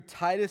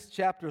Titus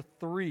chapter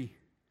 3.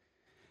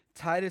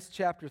 Titus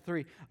chapter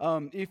 3.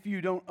 If you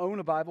don't own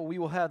a Bible, we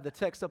will have the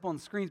text up on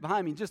the screens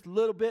behind me in just a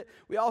little bit.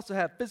 We also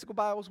have physical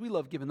Bibles. We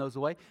love giving those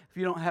away. If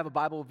you don't have a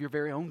Bible of your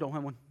very own, don't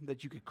have one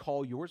that you could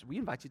call yours, we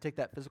invite you to take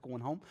that physical one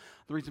home.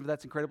 The reason for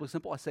that's incredibly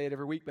simple. I say it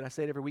every week, but I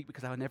say it every week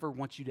because I never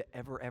want you to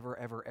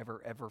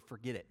ever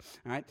forget it.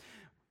 All right?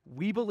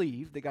 We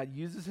believe that God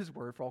uses His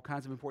Word for all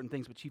kinds of important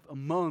things, but chief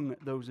among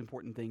those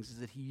important things is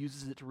that He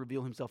uses it to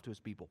reveal Himself to His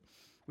people.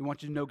 We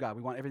want you to know God.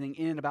 We want everything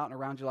in, about, and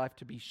around your life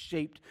to be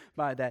shaped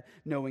by that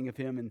knowing of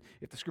Him. And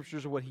if the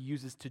Scriptures are what He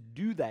uses to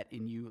do that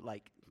in you,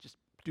 like just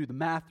do the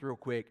math real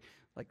quick,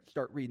 like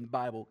start reading the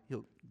Bible,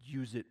 He'll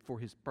use it for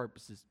His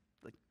purposes.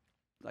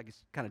 Like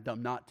it's kind of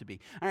dumb not to be.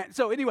 All right,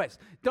 so anyways,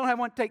 don't have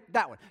one, take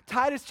that one.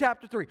 Titus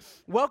chapter 3.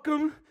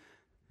 Welcome,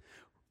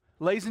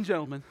 ladies and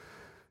gentlemen,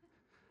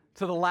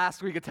 to the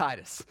last week of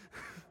Titus.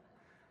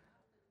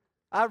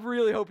 I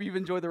really hope you've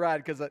enjoyed the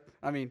ride because,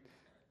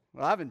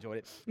 well, I've enjoyed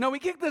it. No, we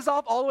kicked this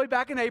off all the way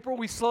back in April.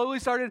 We slowly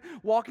started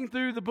walking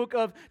through the book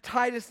of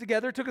Titus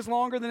together. It took us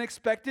longer than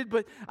expected,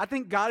 but I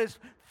think God is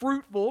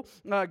fruitful.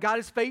 God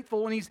is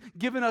faithful, and He's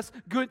given us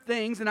good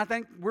things, and I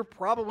think we're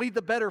probably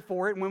the better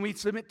for it when we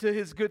submit to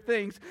His good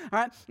things. All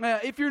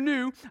right. If you're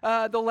new,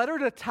 the letter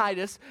to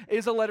Titus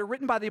is a letter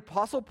written by the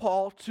Apostle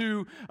Paul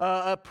to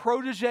a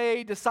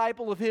protege,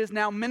 disciple of his,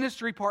 now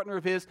ministry partner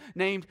of his,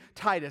 named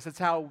Titus. That's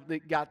how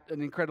it got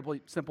an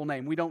incredibly simple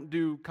name. We don't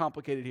do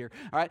complicated here.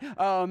 All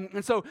right.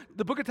 And so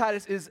the book of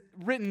Titus is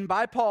written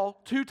by Paul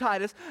to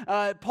Titus.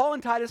 Paul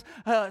and Titus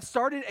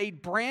started a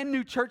brand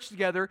new church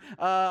together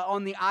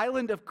on the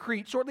island of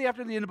Crete shortly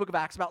after the end of the book of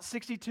Acts, about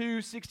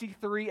 62,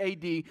 63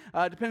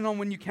 AD, depending on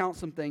when you count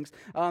some things,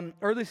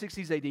 early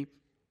 60s AD.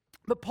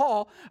 But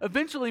Paul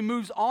eventually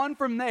moves on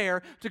from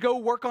there to go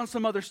work on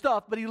some other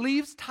stuff, but he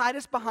leaves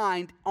Titus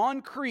behind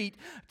on Crete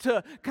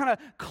to kind of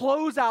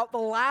close out the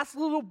last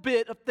little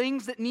bit of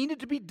things that needed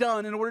to be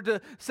done in order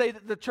to say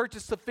that the church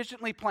is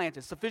sufficiently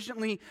planted,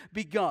 sufficiently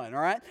begun,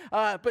 all right?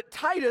 But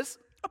Titus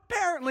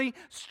apparently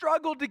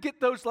struggled to get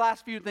those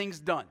last few things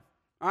done.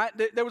 All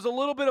right, there was a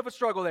little bit of a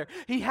struggle there.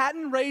 He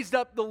hadn't raised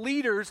up the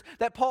leaders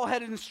that Paul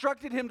had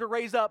instructed him to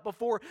raise up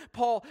before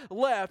Paul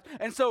left.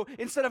 And so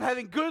instead of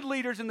having good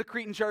leaders in the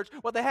Cretan church,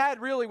 what they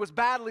had really was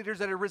bad leaders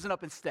that had risen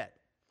up instead.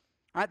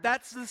 All right,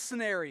 that's the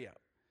scenario.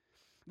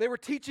 They were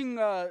teaching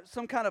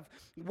some kind of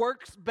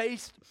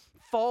works-based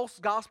false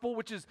gospel,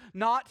 which is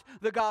not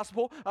the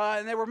gospel,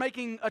 and they were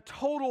making a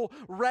total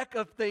wreck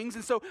of things.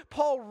 And so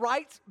Paul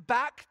writes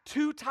back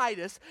to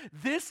Titus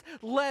this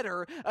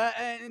letter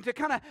and to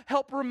kind of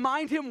help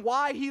remind him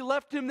why he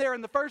left him there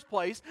in the first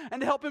place,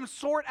 and to help him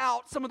sort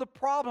out some of the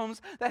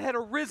problems that had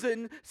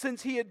arisen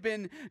since he had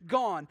been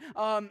gone.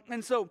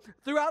 And so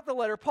throughout the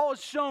letter, Paul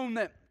has shown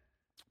that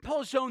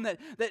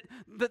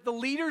the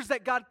leaders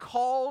that God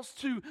calls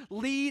to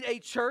lead a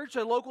church,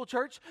 a local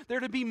church,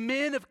 they're to be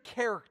men of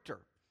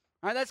character.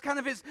 All right, that's kind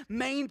of his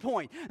main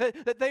point,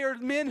 that they are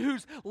men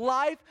whose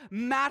life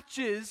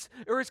matches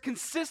or is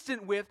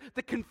consistent with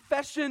the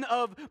confession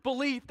of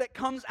belief that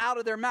comes out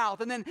of their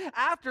mouth. And then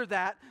after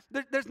that,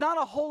 there's not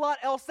a whole lot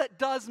else that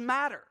does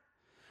matter.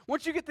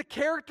 Once you get the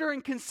character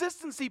and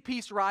consistency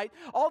piece right,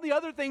 all the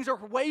other things are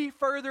way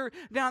further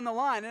down the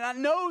line. And I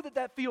know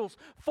that feels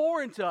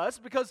foreign to us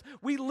because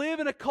we live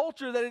in a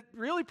culture that it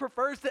really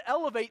prefers to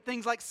elevate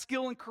things like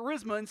skill and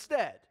charisma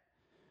instead.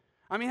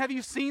 I mean, have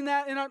you seen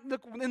that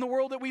in the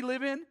world that we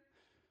live in?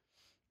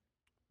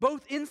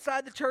 Both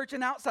inside the church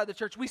and outside the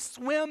church, we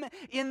swim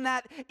in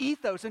that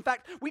ethos. In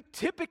fact, we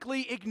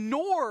typically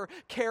ignore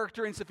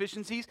character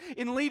insufficiencies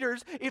in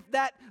leaders if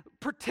that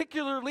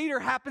particular leader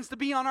happens to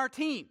be on our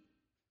team.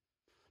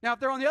 Now, if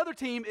they're on the other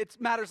team, it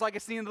matters like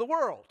it's the end of the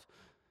world.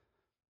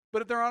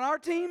 But if they're on our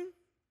team,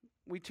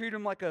 we treat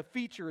them like a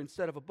feature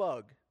instead of a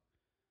bug.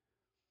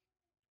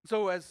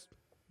 So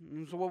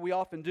what we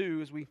often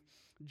do is we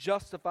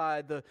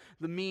justify the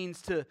means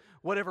to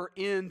whatever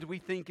end we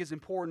think is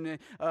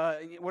important,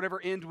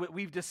 whatever end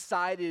we've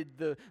decided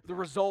the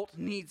result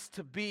needs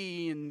to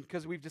be, and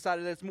because we've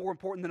decided that it's more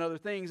important than other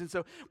things. And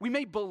so we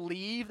may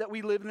believe that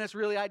we live in this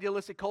really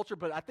idealistic culture,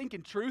 but I think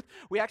in truth,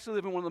 we actually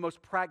live in one of the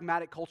most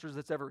pragmatic cultures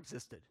that's ever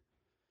existed.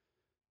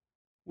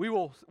 We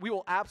will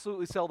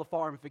absolutely sell the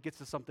farm if it gets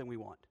to something we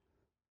want.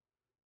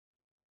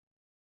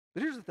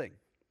 But here's the thing.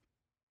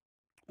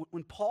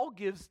 When Paul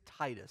gives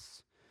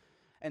Titus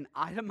an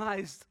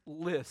itemized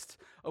list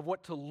of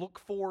what to look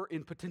for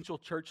in potential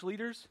church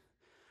leaders,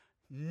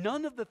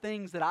 none of the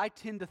things that I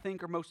tend to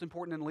think are most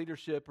important in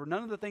leadership, or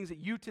none of the things that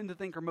you tend to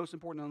think are most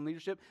important in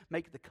leadership,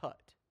 make the cut.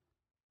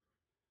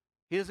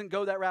 He doesn't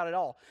go that route at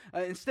all.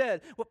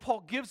 Instead, what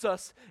Paul gives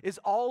us is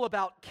all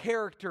about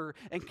character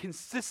and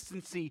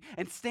consistency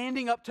and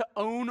standing up to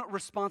own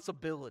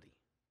responsibility.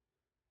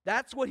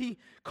 That's what he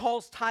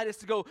calls Titus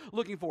to go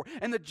looking for.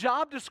 And the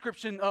job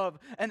description of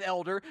an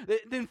elder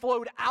then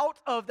flowed out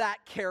of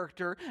that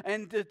character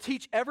and to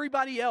teach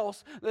everybody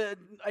else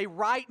a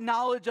right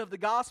knowledge of the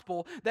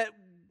gospel that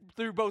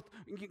through both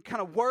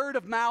kind of word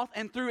of mouth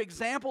and through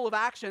example of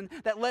action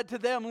that led to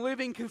them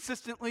living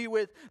consistently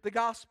with the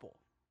gospel.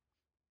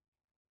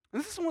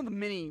 And this is one of the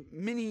many,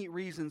 many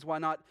reasons why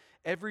not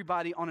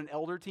everybody on an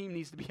elder team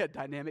needs to be a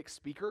dynamic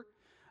speaker.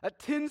 That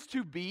tends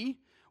to be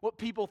what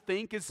people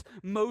think is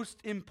most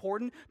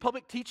important.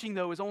 Public teaching,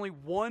 though, is only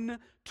one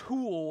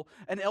tool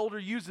an elder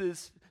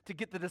uses to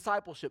get the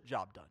discipleship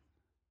job done.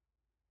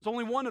 It's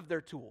only one of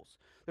their tools.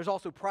 There's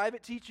also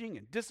private teaching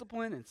and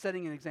discipline and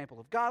setting an example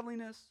of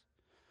godliness.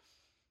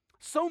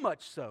 So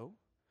much so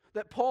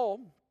that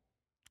Paul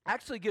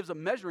actually gives a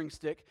measuring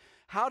stick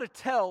how to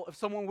tell if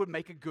someone would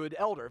make a good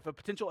elder, if a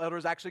potential elder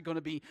is actually going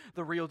to be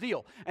the real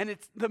deal. And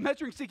it's the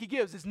measuring stick he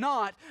gives is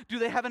not, do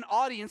they have an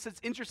audience that's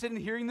interested in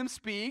hearing them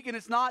speak? And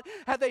it's not,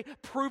 have they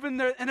proven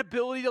an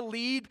ability to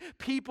lead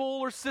people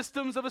or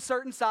systems of a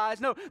certain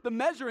size? No, the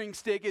measuring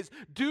stick is,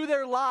 do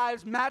their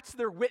lives match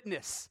their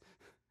witness?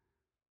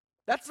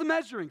 That's the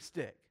measuring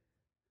stick.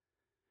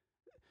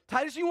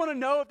 Titus, you want to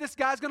know if this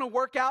guy's going to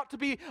work out to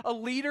be a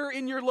leader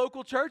in your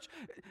local church?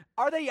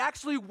 Are they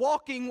actually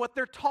walking what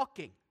they're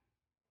talking?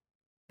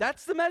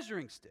 That's the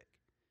measuring stick.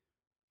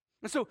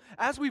 And so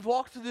as we've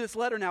walked through this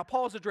letter now,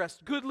 Paul's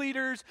addressed good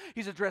leaders,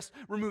 he's addressed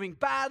removing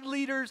bad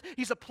leaders,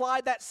 he's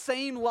applied that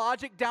same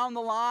logic down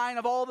the line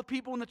of all the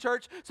people in the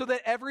church so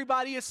that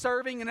everybody is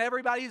serving and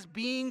everybody is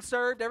being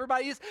served,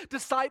 everybody is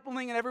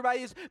discipling and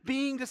everybody is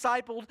being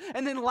discipled.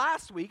 And then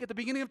last week, at the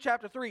beginning of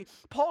chapter 3,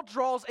 Paul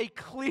draws a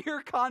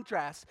clear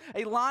contrast,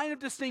 a line of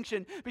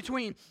distinction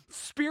between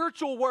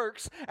spiritual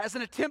works as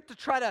an attempt to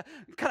try to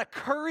kind of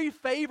curry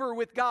favor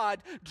with God,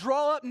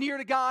 draw up near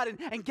to God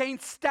and gain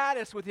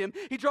status with him.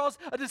 He draws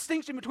a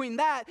distinction between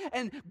that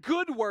and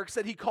good works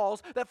that he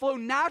calls that flow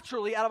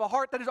naturally out of a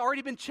heart that has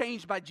already been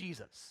changed by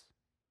Jesus.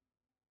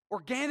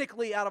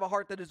 Organically out of a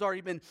heart that has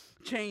already been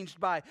changed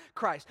by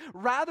Christ.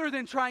 Rather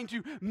than trying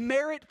to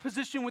merit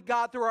position with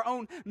God through our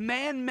own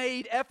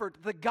man-made effort,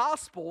 the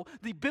gospel,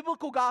 the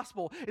biblical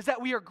gospel, is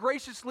that we are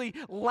graciously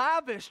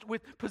lavished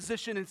with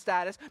position and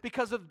status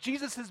because of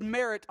Jesus'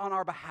 merit on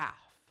our behalf.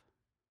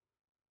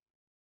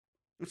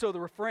 And so the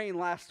refrain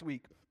last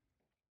week,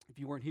 if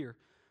you weren't here,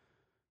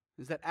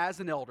 is that as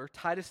an elder,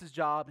 Titus's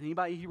job, and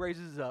anybody he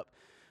raises up,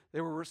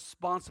 they were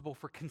responsible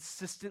for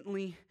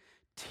consistently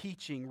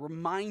teaching,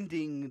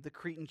 reminding the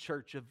Cretan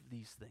church of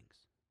these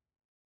things.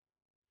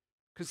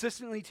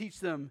 Consistently teach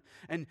them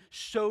and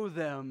show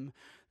them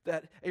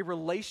that a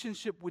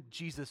relationship with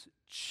Jesus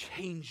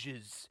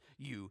changes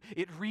you.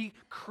 It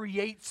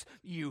recreates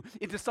you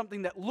into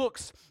something that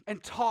looks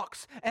and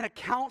talks and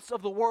accounts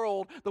of the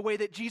world the way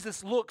that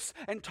Jesus looks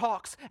and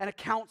talks and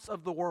accounts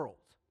of the world.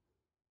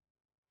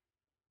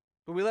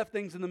 But we left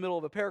things in the middle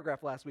of a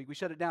paragraph last week. We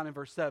shut it down in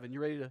verse 7. You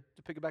ready to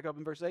pick it back up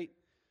in verse 8?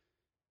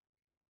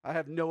 I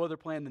have no other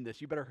plan than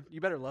this. You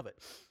better love it.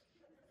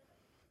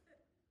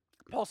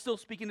 Paul's still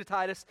speaking to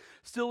Titus,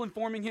 still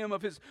informing him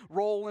of his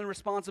role and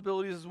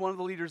responsibilities as one of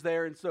the leaders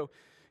there. And so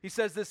he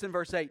says this in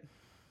verse 8.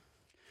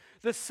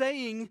 The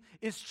saying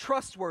is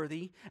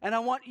trustworthy, and I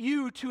want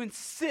you to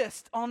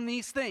insist on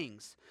these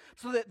things,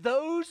 so that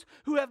those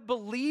who have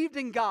believed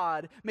in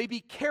God may be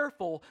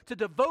careful to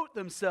devote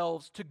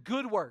themselves to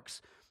good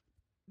works.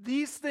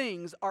 These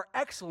things are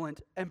excellent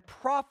and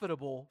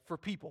profitable for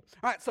people.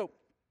 All right, so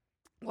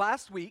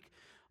last week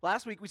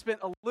we spent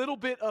a little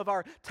bit of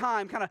our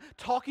time kind of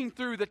talking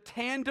through the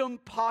tandem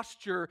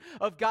posture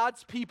of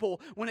God's people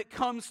when it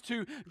comes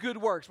to good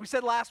works. We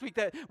said last week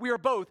that we are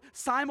both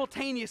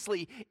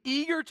simultaneously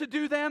eager to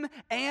do them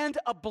and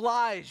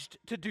obliged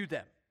to do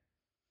them.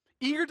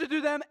 Eager to do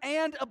them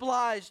and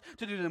obliged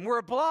to do them. We're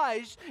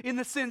obliged in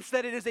the sense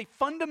that it is a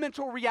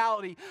fundamental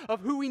reality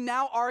of who we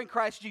now are in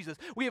Christ Jesus.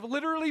 We have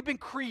literally been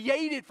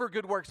created for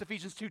good works,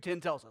 Ephesians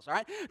 2:10 tells us, all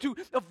right? To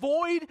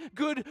avoid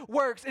good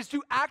works is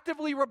to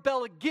actively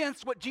rebel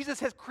against what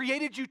Jesus has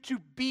created you to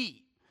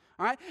be.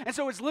 All right? And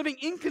so it's living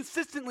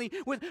inconsistently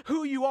with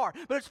who you are.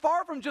 But it's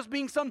far from just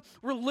being some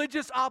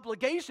religious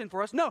obligation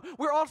for us. No,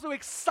 we're also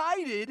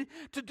excited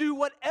to do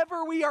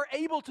whatever we are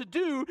able to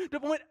do to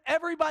point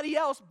everybody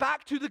else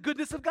back to the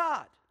goodness of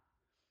God.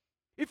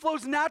 It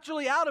flows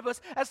naturally out of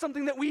us as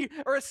something that we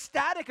are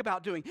ecstatic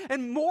about doing.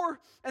 And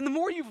the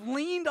more you've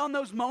leaned on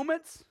those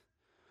moments,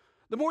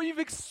 the more you've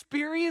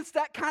experienced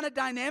that kind of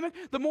dynamic,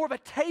 the more of a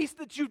taste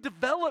that you've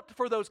developed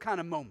for those kind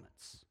of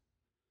moments.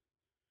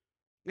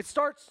 It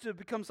starts to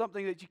become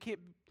something that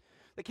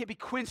can't be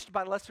quenched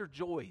by lesser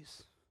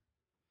joys.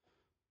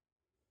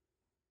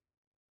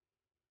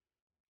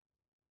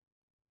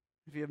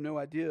 If you have no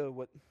idea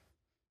what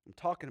I'm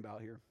talking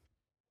about here,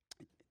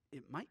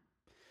 it might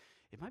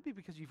be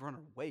because you've run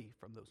away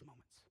from those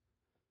moments.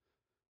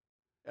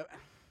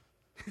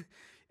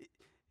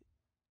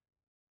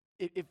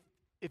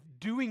 If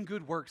doing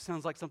good work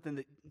sounds like something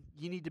that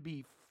you need to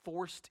be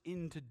forced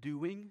into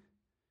doing,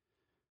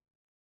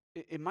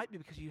 it might be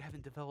because you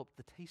haven't developed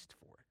the taste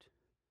for it.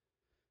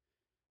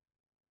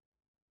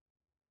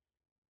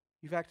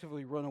 You've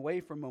actively run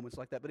away from moments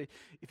like that. But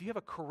if you have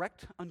a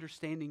correct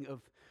understanding of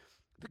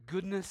the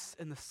goodness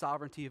and the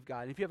sovereignty of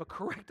God, if you have a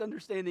correct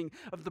understanding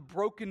of the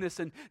brokenness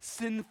and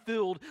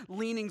sin-filled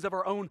leanings of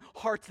our own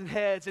hearts and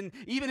heads, and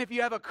even if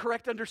you have a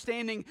correct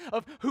understanding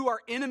of who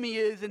our enemy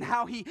is and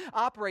how he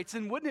operates,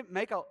 then wouldn't it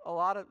make a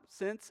lot of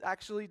sense,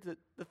 actually, that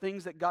the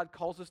things that God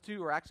calls us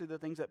to are actually the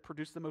things that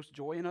produce the most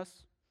joy in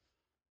us?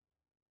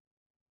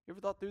 You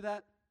ever thought through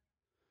that?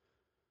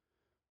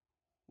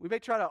 We may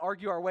try to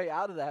argue our way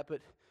out of that,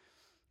 but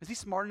is he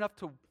smart enough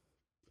to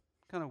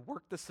kind of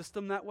work the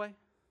system that way?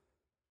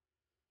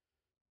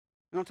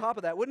 And on top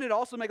of that, wouldn't it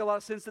also make a lot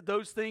of sense that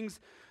those things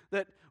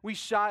that we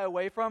shy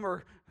away from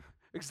are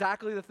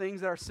exactly the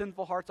things that our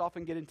sinful hearts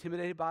often get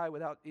intimidated by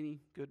without any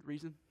good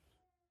reason?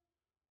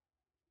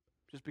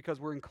 Just because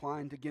we're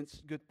inclined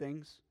against good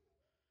things.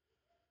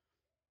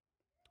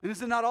 And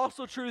is it not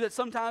also true that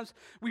sometimes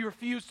we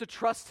refuse to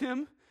trust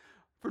him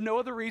for no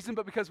other reason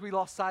but because we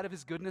lost sight of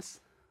his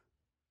goodness?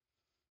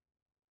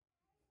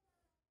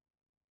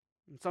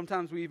 And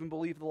sometimes we even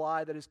believe the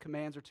lie that his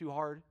commands are too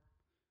hard,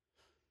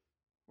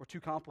 or too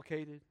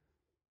complicated,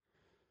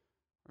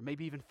 or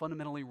maybe even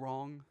fundamentally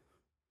wrong.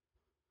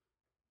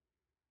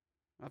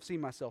 I've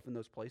seen myself in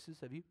those places.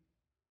 Have you?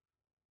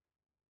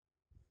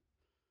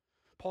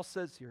 Paul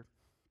says here,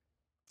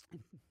 at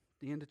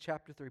the end of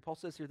chapter 3, Paul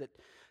says here that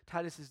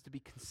Titus is to be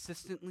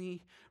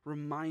consistently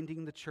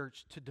reminding the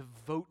church to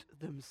devote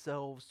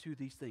themselves to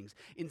these things.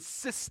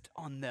 Insist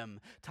on them,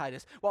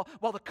 Titus.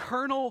 While the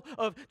kernel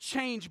of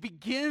change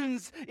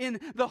begins in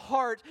the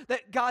heart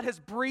that God has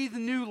breathed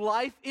new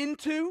life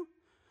into,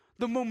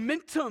 the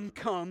momentum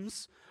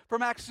comes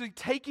from actually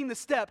taking the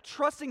step,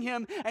 trusting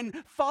him and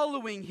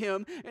following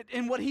him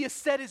in what he has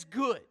said is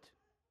good.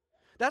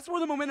 That's where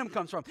the momentum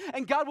comes from.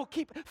 And God will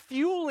keep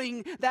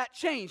fueling that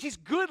change. He's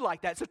good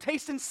like that. So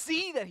taste and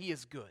see that he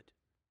is good.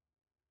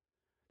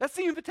 That's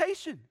the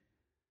invitation.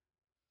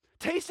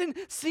 Taste and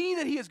see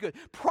that he is good.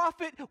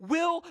 Profit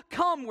will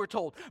come, we're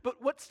told.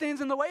 But what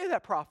stands in the way of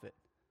that profit?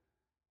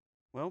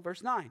 Well,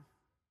 verse 9.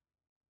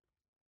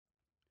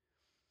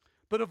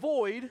 But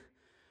avoid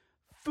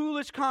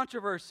foolish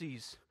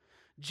controversies,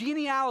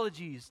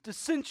 genealogies,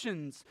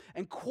 dissensions,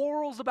 and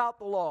quarrels about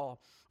the law,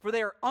 for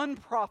they are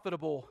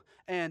unprofitable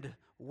and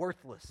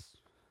worthless.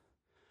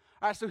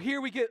 All right, so here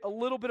we get a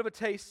little bit of a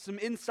taste, some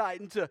insight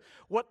into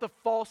what the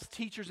false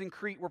teachers in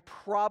Crete were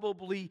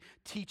probably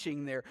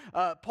teaching there.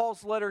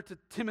 Paul's letter to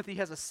Timothy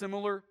has a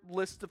similar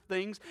list of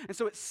things. And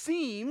so it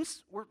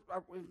seems,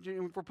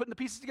 if we're putting the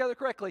pieces together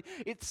correctly,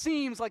 it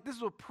seems like this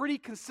is a pretty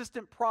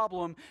consistent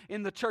problem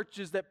in the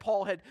churches that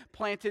Paul had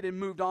planted and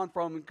moved on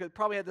from.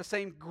 Probably had the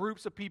same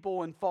groups of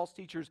people and false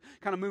teachers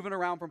kind of moving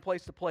around from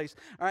place to place.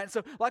 All right,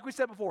 so like we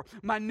said before,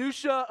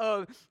 minutia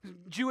of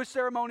Jewish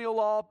ceremonial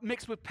law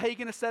mixed with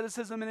pagan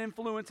asceticism and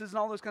influences and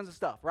all those kinds of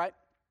stuff, right?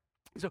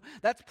 So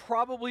that's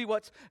probably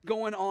what's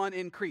going on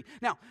in Crete.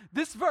 Now,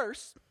 this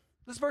verse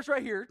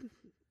right here,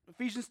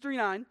 Ephesians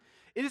 3:9,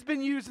 it has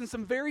been used in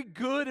some very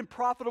good and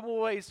profitable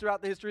ways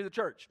throughout the history of the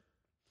church.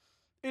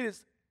 It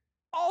has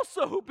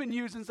also been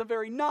used in some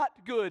very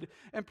not good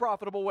and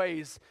profitable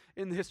ways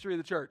in the history of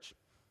the church.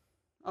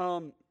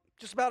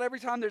 Just about every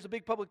time there's a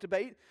big public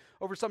debate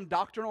over some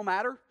doctrinal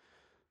matter,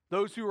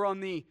 those who are on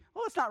the,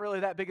 well, it's not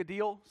really that big a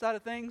deal side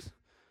of things,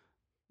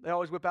 they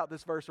always whip out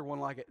this verse or one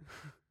like it.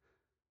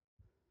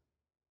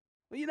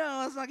 Well,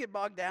 let's not get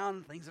bogged down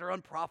in things that are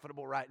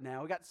unprofitable right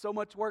now. We got so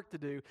much work to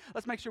do.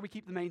 Let's make sure we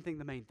keep the main thing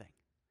the main thing.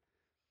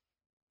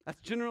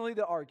 That's generally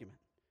the argument.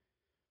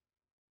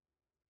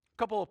 A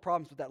couple of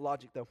problems with that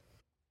logic, though.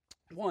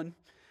 One,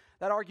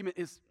 that argument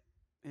is,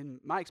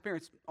 in my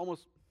experience,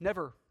 almost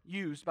never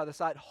used by the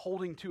side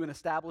holding to an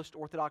established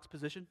orthodox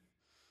position.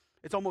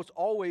 It's almost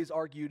always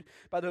argued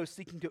by those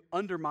seeking to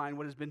undermine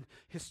what has been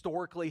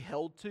historically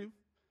held to.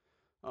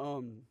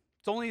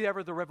 It's only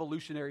ever the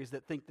revolutionaries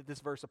that think that this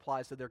verse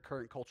applies to their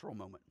current cultural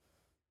moment.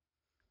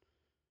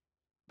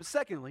 But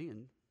secondly,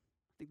 and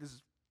I think this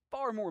is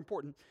far more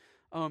important,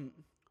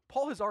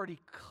 Paul has already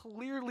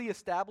clearly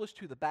established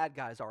who the bad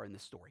guys are in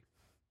this story.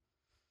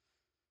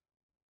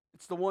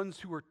 It's the ones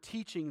who are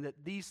teaching that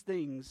these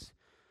things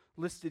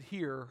listed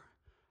here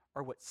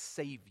are what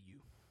save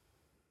you.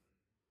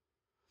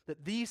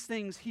 That these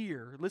things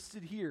here,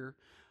 listed here,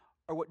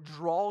 are what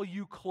draw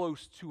you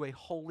close to a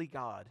holy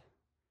God,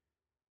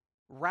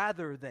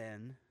 rather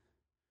than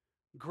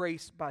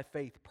grace by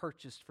faith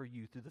purchased for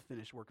you through the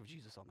finished work of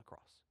Jesus on the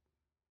cross.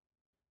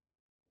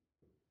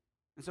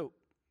 And so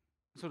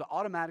to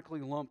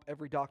automatically lump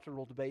every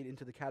doctrinal debate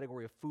into the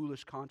category of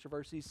foolish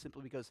controversies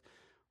simply because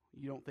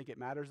you don't think it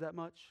matters that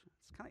much,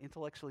 it's kind of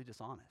intellectually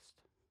dishonest.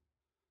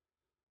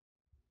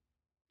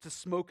 It's a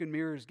smoke and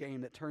mirrors game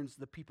that turns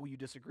the people you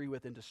disagree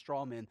with into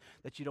straw men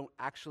that you don't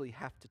actually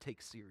have to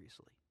take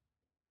seriously.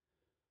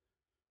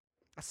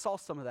 I saw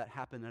some of that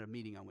happen at a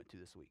meeting I went to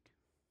this week.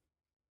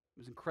 It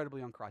was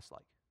incredibly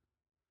unchristlike.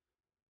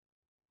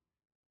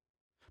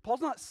 Paul's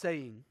not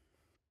saying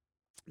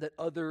that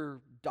other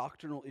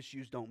doctrinal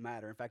issues don't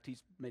matter. In fact,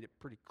 he's made it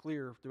pretty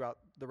clear throughout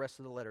the rest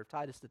of the letter of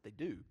Titus that they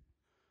do.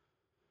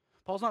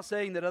 Paul's not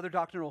saying that other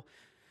doctrinal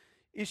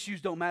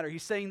issues don't matter.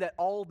 He's saying that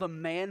all the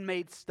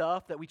man-made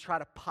stuff that we try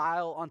to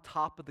pile on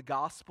top of the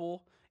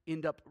gospel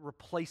end up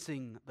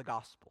replacing the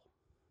gospel.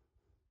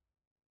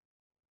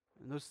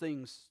 And those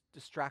things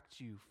distract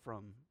you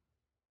from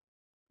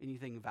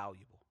anything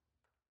valuable.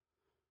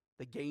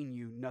 They gain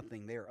you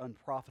nothing. They are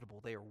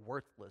unprofitable. They are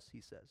worthless,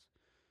 he says.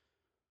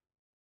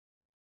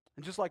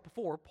 And just like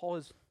before, Paul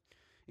has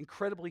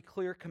incredibly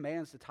clear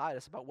commands to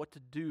Titus about what to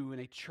do in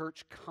a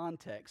church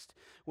context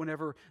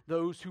whenever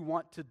those who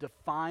want to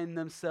define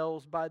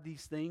themselves by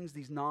these things,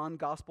 these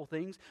non-gospel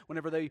things,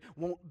 whenever they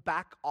won't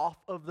back off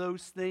of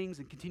those things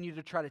and continue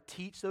to try to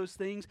teach those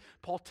things,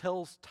 Paul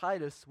tells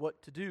Titus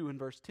what to do in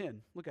verse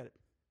 10. Look at it.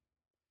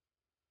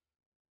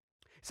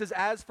 It says,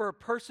 "As for a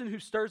person who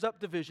stirs up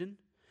division,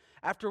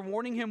 after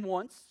warning him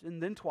once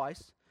and then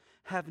twice,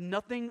 have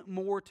nothing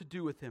more to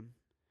do with him,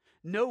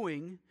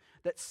 knowing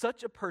that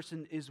such a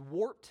person is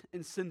warped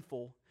and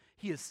sinful,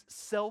 he is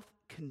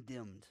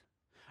self-condemned."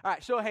 All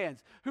right, show of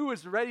hands. Who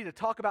is ready to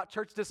talk about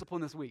church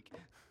discipline this week?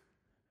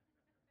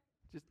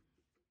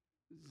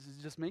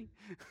 Just me?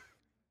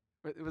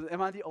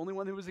 Am I the only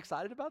one who was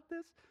excited about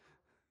this?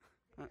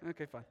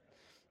 Okay, fine.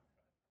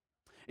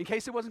 In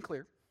case it wasn't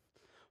clear,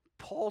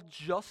 Paul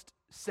just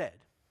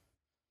said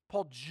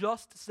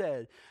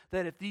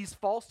that if these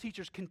false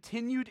teachers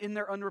continued in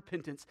their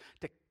unrepentance,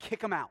 to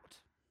kick them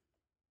out.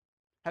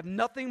 Have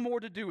nothing more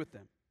to do with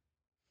them.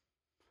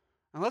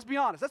 And let's be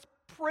honest, that's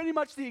pretty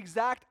much the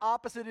exact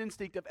opposite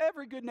instinct of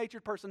every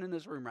good-natured person in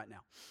this room right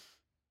now.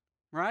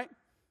 Right?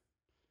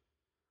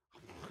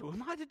 Who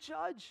am I to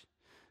judge?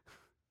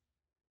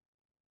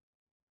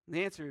 And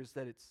the answer is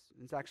that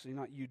it's actually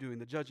not you doing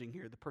the judging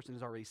here. The person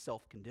is already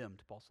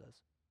self-condemned, Paul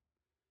says.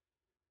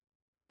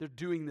 They're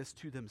doing this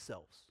to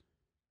themselves.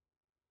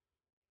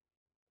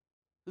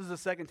 This is the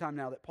second time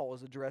now that Paul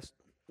has addressed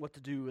what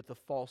to do with the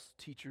false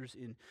teachers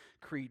in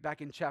Crete.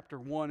 Back in chapter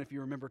 1, if you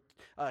remember,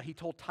 he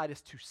told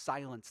Titus to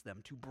silence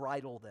them, to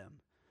bridle them,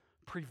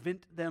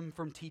 prevent them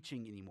from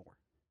teaching anymore.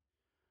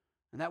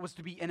 And that was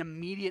to be an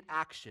immediate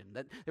action.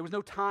 That there was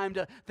no time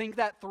to think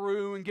that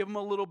through and give them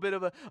a little bit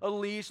of a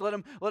leash, let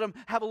them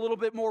have a little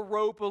bit more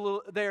rope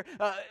there.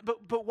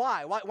 But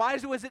why? Why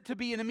was it to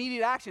be an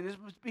immediate action? It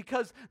was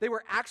because they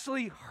were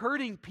actually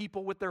hurting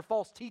people with their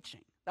false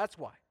teaching. That's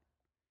why.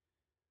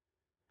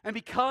 And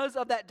because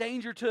of that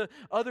danger to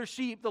other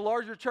sheep, the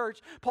larger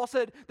church, Paul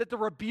said that the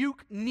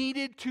rebuke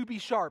needed to be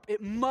sharp.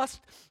 It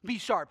must be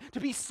sharp. To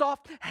be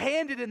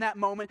soft-handed in that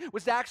moment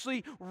was to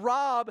actually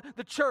rob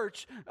the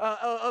church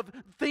of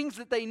things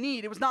that they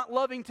need. It was not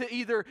loving to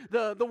either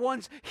the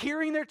ones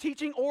hearing their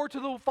teaching or to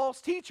the false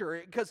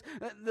teacher, because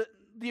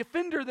the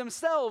offender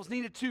themselves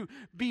needed to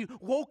be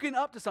woken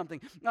up to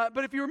something.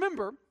 But if you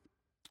remember,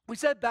 we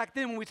said back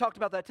then when we talked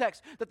about that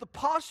text that the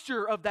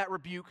posture of that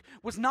rebuke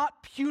was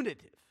not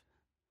punitive.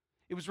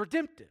 It was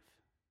redemptive.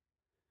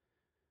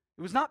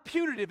 It was not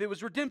punitive, it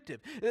was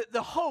redemptive.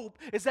 The hope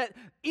is that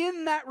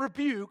in that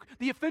rebuke,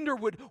 the offender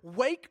would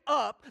wake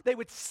up, they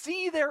would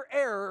see their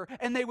error,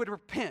 and they would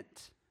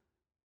repent.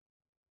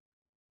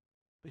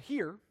 But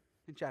here,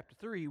 in chapter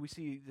 3, we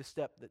see the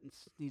step that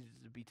needed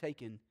to be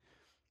taken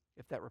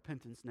if that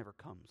repentance never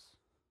comes.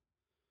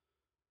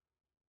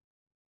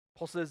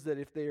 Paul says that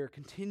if they are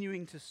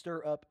continuing to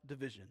stir up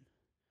division,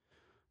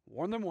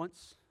 warn them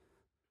once,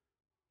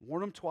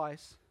 warn them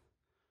twice,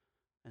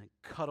 and then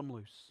cut them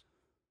loose.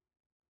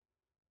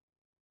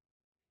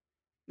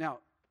 Now,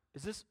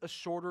 is this a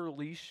shorter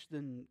leash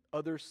than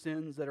other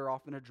sins that are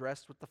often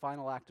addressed with the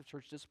final act of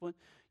church discipline?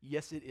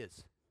 Yes, it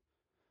is.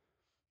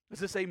 Is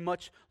this a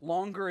much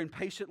longer and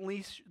patient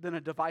leash than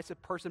a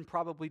divisive person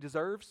probably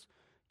deserves?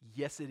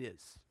 Yes, it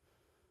is.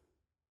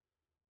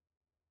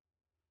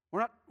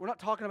 We're not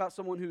talking about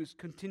someone who's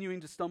continuing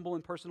to stumble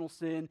in personal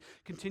sin,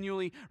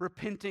 continually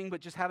repenting,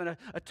 but just having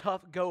a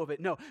tough go of it.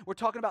 No, we're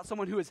talking about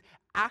someone who is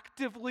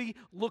actively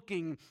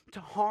looking to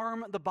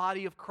harm the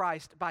body of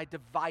Christ by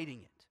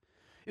dividing it.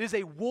 It is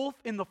a wolf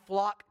in the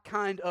flock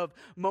kind of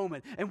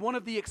moment. And one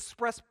of the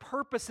express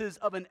purposes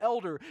of an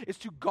elder is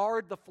to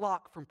guard the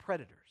flock from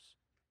predators.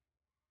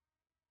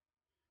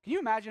 Can you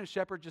imagine a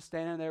shepherd just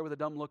standing there with a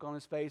dumb look on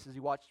his face as he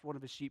watched one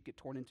of his sheep get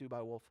torn into by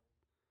a wolf?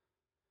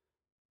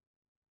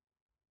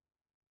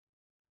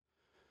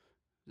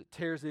 It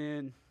tears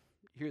in,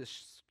 you hear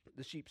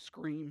the sheep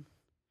scream,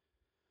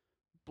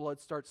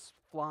 blood starts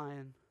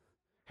flying,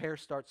 hair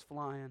starts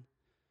flying,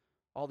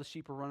 all the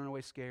sheep are running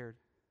away scared.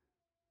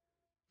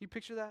 You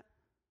picture that?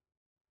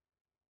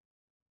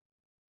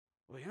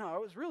 Well, I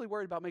was really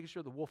worried about making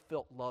sure the wolf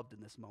felt loved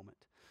in this moment.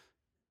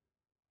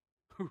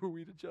 Who are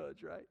we to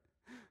judge, right?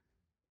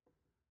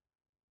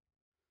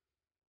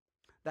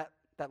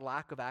 That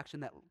lack of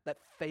action, that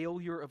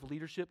failure of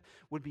leadership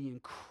would be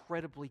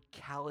incredibly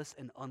callous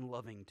and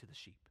unloving to the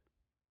sheep.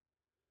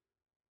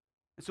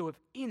 And so if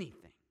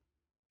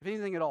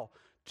anything at all,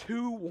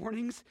 2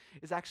 warnings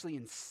is actually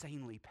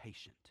insanely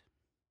patient.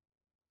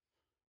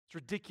 It's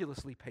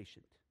ridiculously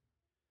patient.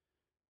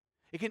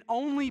 It can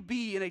only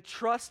be in a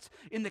trust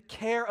in the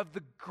care of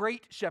the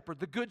great shepherd,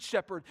 the good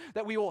shepherd,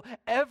 that we will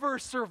ever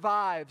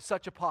survive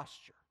such a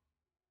posture.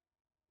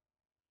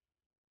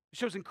 It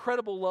shows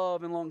incredible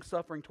love and long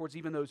suffering towards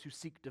even those who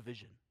seek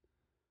division.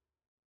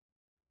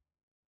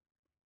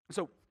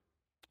 So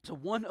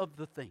one of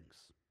the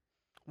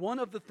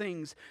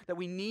things that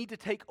we need to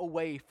take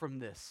away from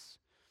this,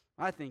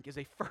 I think, is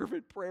a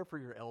fervent prayer for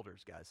your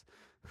elders, guys.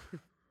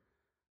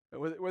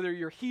 Whether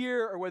you're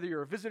here or whether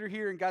you're a visitor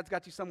here and God's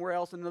got you somewhere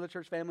else in another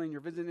church family and you're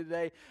visiting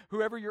today,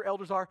 whoever your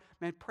elders are,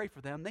 man, pray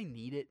for them. They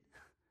need it.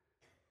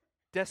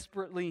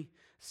 Desperately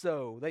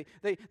so.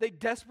 They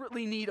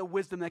desperately need a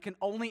wisdom that can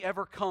only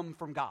ever come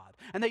from God.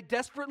 And they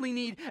desperately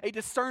need a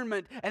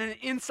discernment and an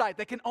insight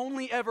that can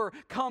only ever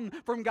come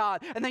from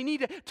God. And they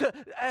need to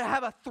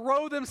have a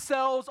throw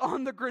themselves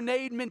on the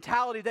grenade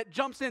mentality that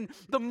jumps in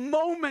the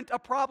moment a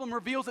problem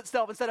reveals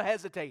itself instead of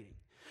hesitating.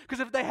 Because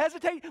if they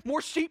hesitate,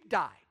 more sheep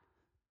die.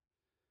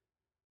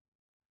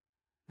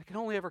 That can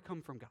only ever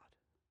come from God.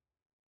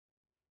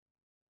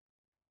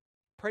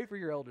 Pray for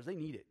your elders. They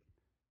need it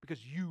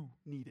because you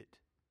need it.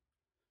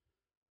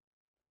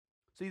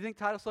 So you think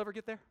Titus will ever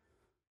get there?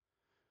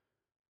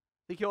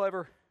 Think he'll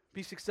ever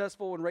be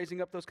successful in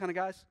raising up those kind of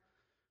guys?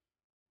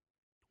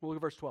 We'll look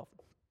at verse 12.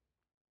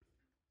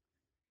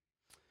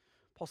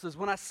 Paul says,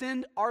 when I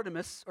send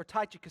Artemas or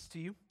Tychicus to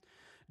you,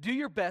 do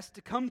your best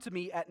to come to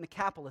me at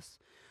Nicopolis,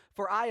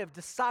 for I have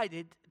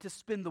decided to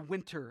spend the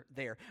winter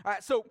there. All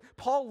right, so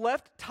Paul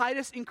left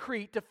Titus in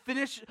Crete to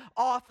finish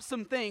off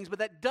some things, but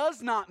that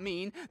does not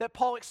mean that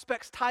Paul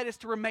expects Titus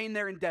to remain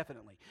there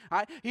indefinitely. All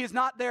right, he is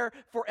not there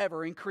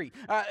forever in Crete.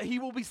 He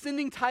will be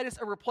sending Titus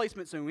a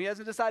replacement soon. He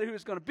hasn't decided who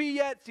it's going to be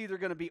yet. It's either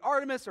going to be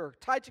Artemas or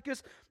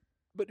Tychicus,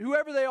 but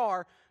whoever they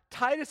are,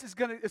 Titus is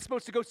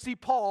supposed to go see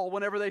Paul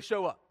whenever they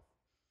show up.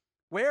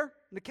 Where?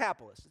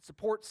 Nicopolis. It's a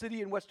port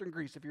city in western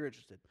Greece, if you're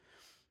interested.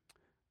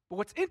 But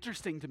what's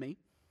interesting to me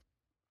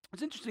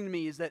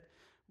is that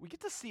we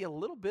get to see a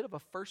little bit of a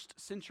first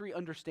century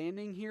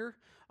understanding here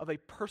of a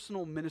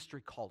personal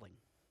ministry calling.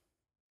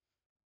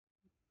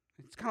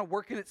 It's kind of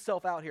working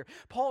itself out here.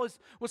 Paul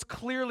was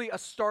clearly a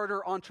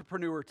starter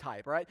entrepreneur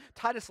type, right?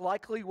 Titus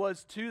likely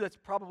was too. That's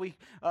probably,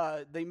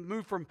 they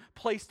moved from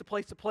place to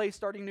place to place,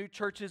 starting new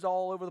churches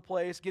all over the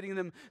place, getting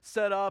them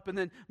set up, and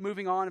then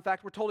moving on. In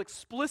fact, we're told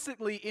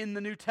explicitly in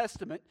the New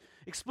Testament,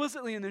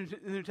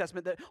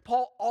 that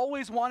Paul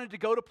always wanted to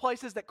go to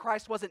places that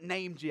Christ wasn't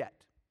named yet.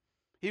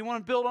 He didn't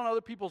want to build on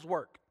other people's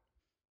work.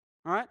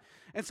 All right?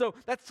 And so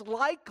that's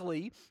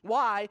likely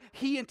why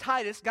he and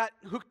Titus got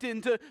hooked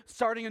into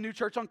starting a new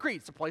church on Crete.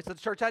 It's a place that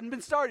the church hadn't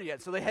been started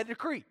yet, so they headed to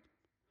Crete.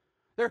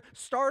 They're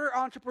starter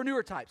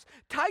entrepreneur types.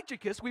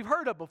 Tychicus, we've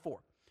heard of before.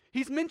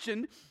 He's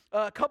mentioned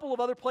a couple of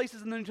other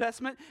places in the New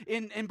Testament.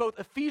 In both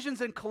Ephesians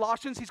and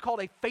Colossians, he's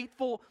called a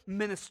faithful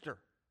minister.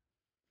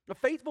 A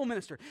faithful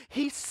minister.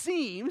 He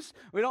seems,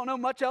 we don't know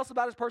much else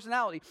about his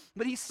personality,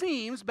 but he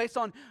seems, based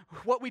on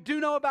what we do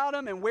know about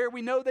him and where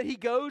we know that he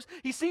goes,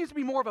 he seems to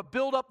be more of a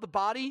build up the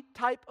body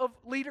type of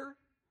leader.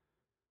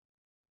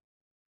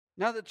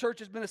 Now that the church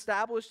has been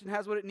established and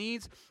has what it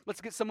needs,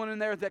 let's get someone in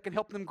there that can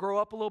help them grow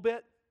up a little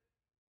bit.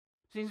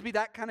 Seems to be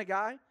that kind of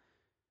guy.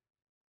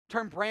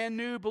 Turn brand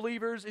new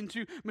believers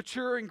into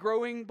mature and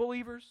growing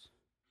believers.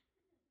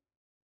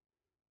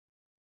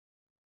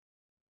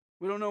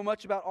 We don't know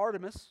much about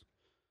Artemas,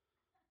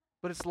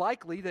 but it's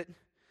likely that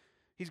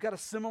he's got a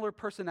similar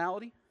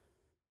personality.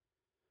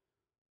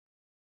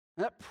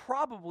 And that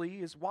probably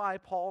is why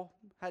Paul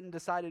hadn't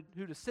decided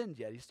who to send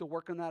yet. He's still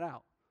working that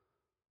out.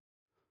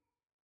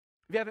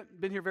 If you haven't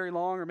been here very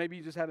long, or maybe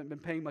you just haven't been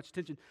paying much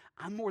attention,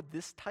 I'm more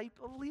this type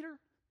of leader.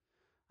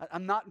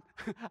 I'm not,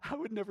 I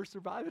would never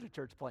survive at a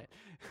church plant.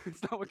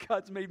 It's not what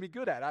God's made me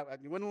good at.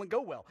 It wouldn't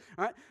go well.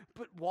 All right?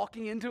 But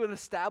walking into an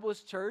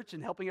established church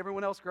and helping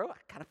everyone else grow, I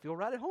kind of feel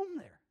right at home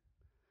there.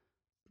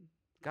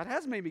 God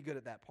has made me good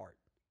at that part.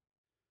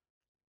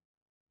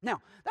 Now,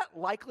 that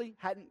likely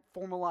hadn't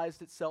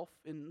formalized itself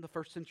in the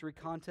first century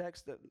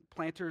context, the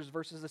planters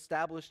versus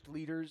established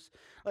leaders.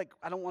 Like,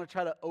 I don't want to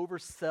try to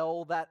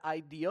oversell that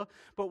idea,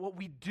 but what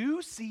we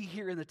do see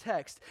here in the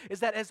text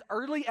is that as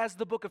early as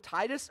the book of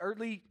Titus,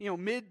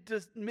 mid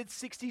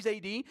 60s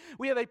AD,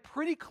 we have a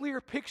pretty clear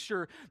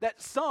picture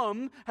that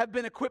some have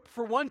been equipped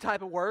for one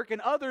type of work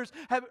and others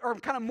are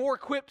kind of more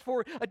equipped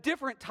for a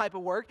different type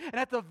of work. And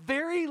at the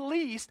very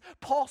least,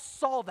 Paul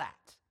saw that.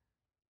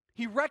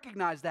 He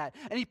recognized that,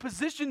 and he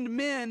positioned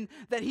men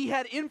that he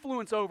had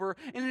influence over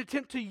in an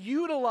attempt to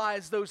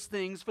utilize those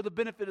things for the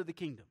benefit of the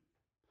kingdom.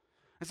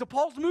 And so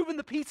Paul's moving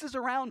the pieces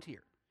around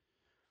here.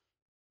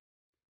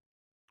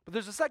 But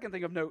there's a second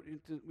thing of note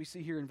we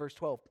see here in verse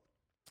 12.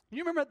 You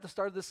remember at the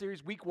start of the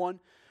series, week 1,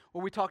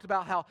 where we talked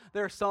about how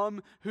there are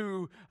some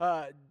who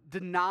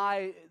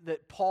deny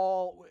that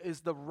Paul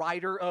is the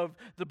writer of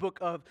the book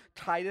of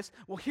Titus?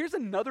 Well, here's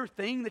another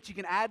thing that you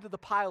can add to the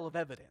pile of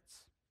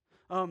evidence.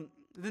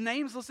 The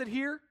names listed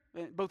here,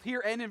 both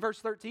here and in verse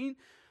 13,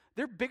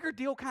 they're bigger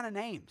deal kind of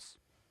names.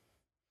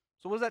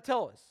 So what does that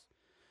tell us?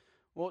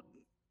 Well,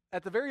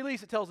 at the very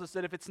least, it tells us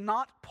that if it's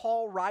not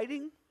Paul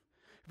writing,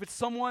 if if it's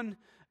someone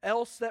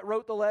else that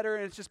wrote the letter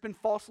and it's just been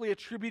falsely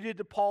attributed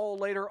to Paul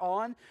later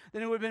on,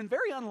 then it would have been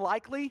very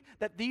unlikely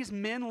that these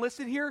men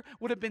listed here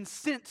would have been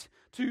sent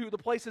to the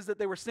places that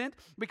they were sent,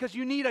 because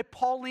you need a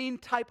Pauline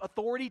type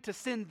authority to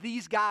send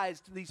these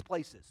guys to these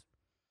places.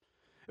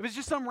 If it's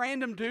just some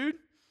random dude,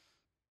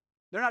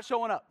 they're not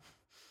showing up.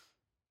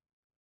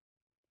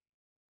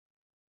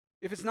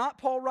 If it's not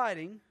Paul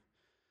writing,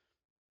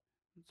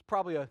 it's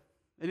probably an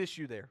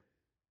issue there.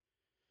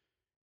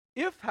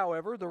 If,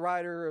 however, the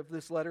writer of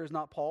this letter is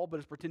not Paul, but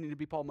is pretending to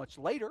be Paul much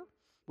later,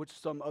 which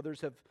some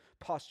others have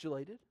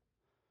postulated,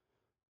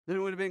 then it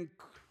would have been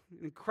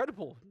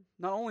incredible,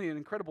 not only an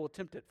incredible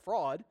attempt at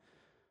fraud,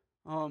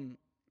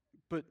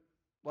 but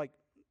like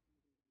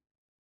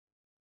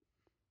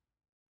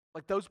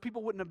those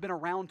people wouldn't have been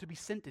around to be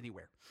sent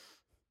anywhere.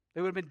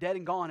 They would have been dead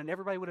and gone, and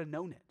everybody would have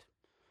known it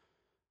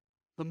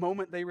the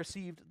moment they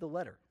received the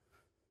letter.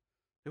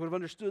 They would have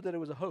understood that it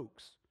was a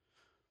hoax.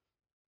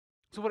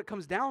 So what it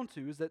comes down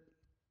to is that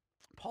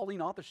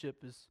Pauline authorship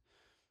is,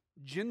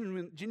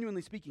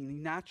 genuinely speaking, the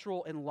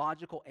natural and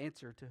logical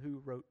answer to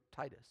who wrote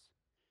Titus.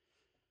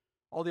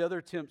 All the other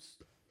attempts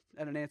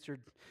at an answer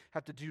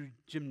have to do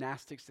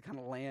gymnastics to kind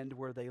of land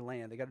where they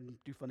land. They got to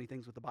do funny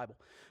things with the Bible.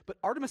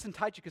 But Artemas and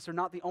Tychicus are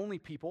not the only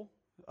people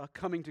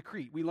coming to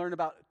Crete. We learn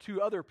about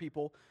two other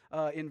people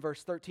in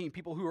verse 13,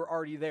 people who are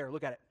already there.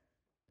 Look at it.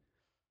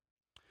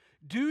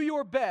 Do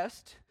your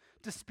best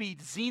to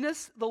speed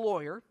Zenas the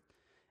lawyer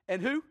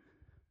and who?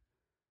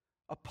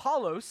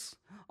 Apollos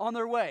on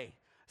their way.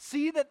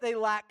 See that they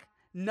lack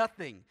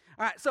nothing.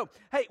 All right, so,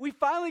 hey, we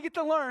finally get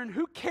to learn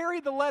who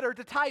carried the letter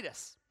to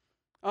Titus.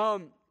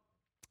 And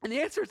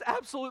the answer is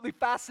absolutely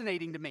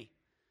fascinating to me.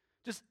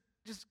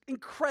 Just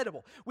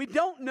incredible. We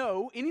don't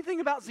know anything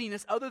about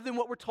Zenas other than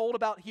what we're told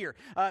about here,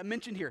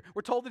 mentioned here.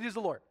 We're told that he's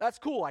the Lord. That's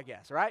cool, I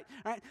guess, right?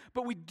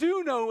 But we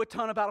do know a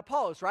ton about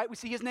Apollos, right? We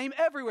see his name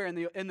everywhere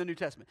in the New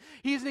Testament.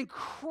 He's an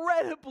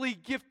incredibly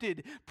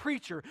gifted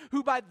preacher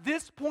who by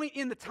this point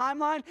in the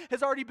timeline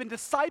has already been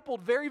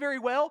discipled very, very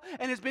well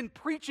and has been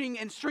preaching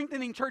and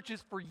strengthening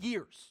churches for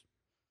years.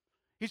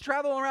 He's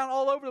traveling around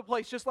all over the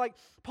place just like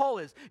Paul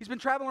is. He's been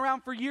traveling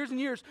around for years and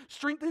years,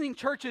 strengthening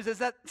churches as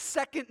that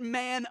second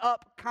man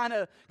up kind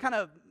of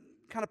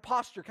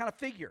posture, kind of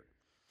figure.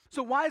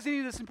 So why is any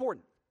of this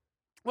important?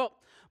 Well,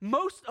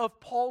 most of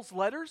Paul's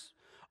letters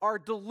are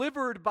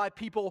delivered by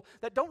people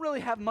that don't really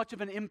have much of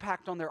an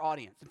impact on their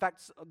audience. In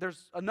fact,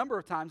 there's a number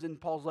of times in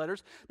Paul's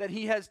letters that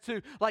he has to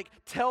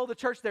tell the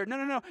church there,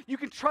 no, you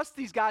can trust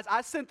these guys.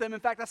 I sent them. In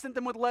fact, I sent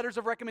them with letters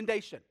of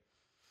recommendation.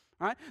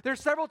 All right? There's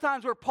several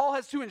times where Paul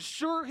has to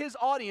ensure his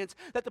audience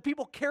that the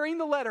people carrying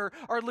the letter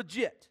are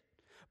legit.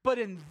 But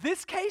in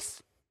this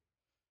case,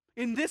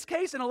 in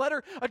a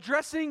letter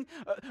addressing,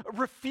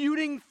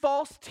 refuting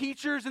false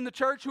teachers in the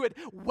church who had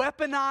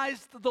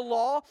weaponized the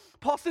law,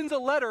 Paul sends a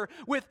letter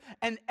with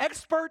an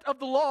expert of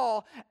the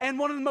law and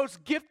one of the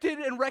most gifted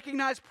and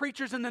recognized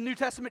preachers in the New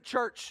Testament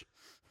church.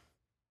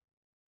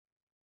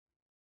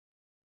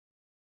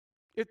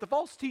 If the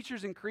false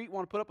teachers in Crete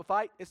want to put up a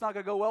fight, it's not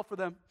going to go well for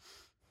them.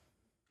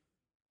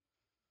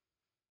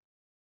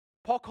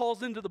 Paul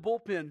calls into the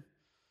bullpen, and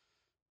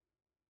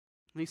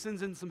he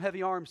sends in some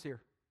heavy arms here.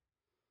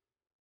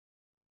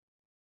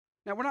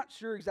 Now, we're not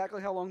sure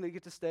exactly how long they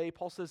get to stay.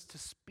 Paul says to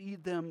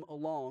speed them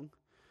along.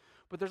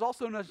 But there's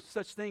also no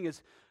such thing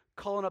as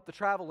calling up the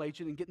travel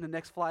agent and getting the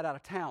next flight out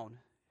of town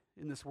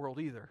in this world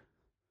either.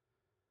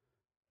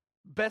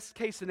 Best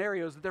case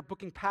scenario is that they're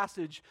booking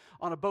passage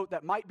on a boat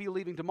that might be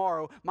leaving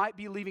tomorrow, might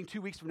be leaving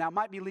 2 weeks from now,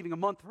 might be leaving a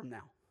month from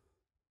now.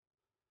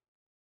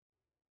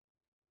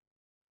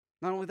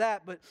 Not only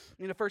that, but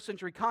in a first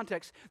century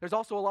context, there's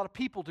also a lot of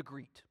people to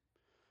greet.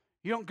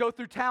 You don't go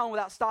through town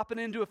without stopping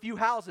into a few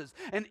houses.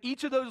 And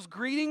each of those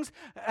greetings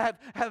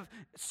have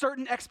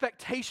certain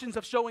expectations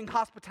of showing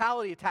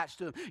hospitality attached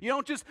to them. You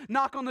don't just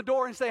knock on the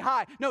door and say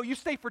hi. No, you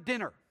stay for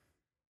dinner.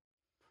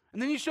 And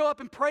then you show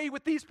up and pray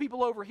with these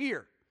people over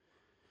here.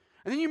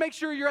 And then you make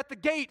sure you're at the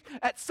gate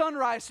at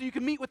sunrise so you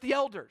can meet with the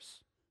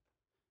elders.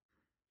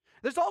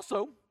 There's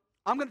also,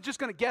 just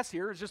going to guess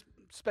here, it's just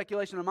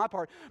speculation on my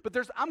part, but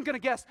I'm going to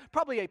guess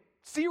probably a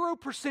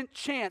 0%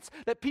 chance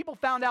that people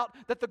found out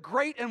that the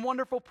great and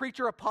wonderful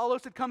preacher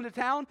Apollos had come to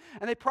town,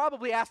 and they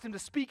probably asked him to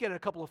speak at a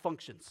couple of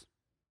functions.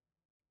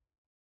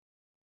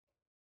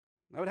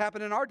 That would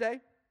happen in our day.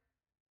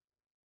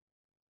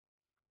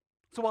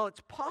 So while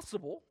it's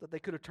possible that they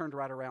could have turned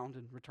right around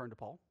and returned to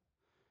Paul,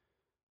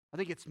 I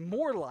think it's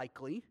more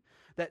likely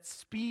that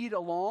speed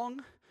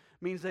along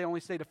means they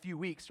only stayed a few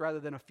weeks rather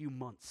than a few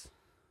months.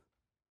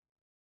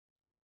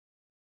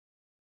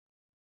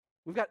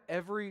 We've got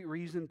every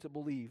reason to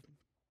believe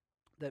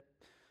that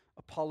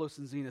Apollos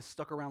and Zenas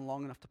stuck around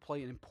long enough to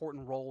play an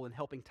important role in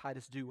helping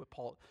Titus do what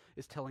Paul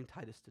is telling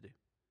Titus to do.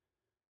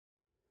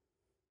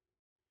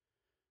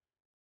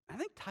 I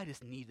think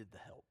Titus needed the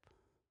help.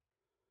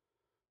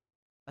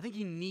 I think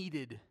he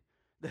needed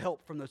the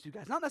help from those two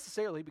guys. Not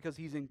necessarily because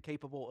he's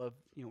incapable of,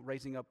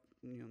 raising up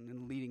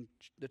and leading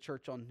the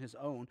church on his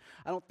own.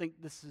 I don't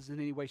think this is in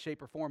any way,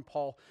 shape, or form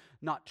Paul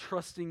not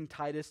trusting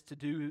Titus to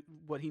do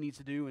what he needs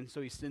to do, and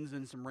so he sends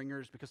in some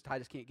ringers because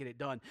Titus can't get it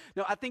done.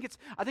 No, I think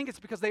it's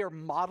because they are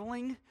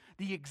modeling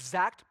the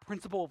exact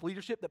principle of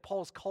leadership that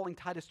Paul is calling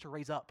Titus to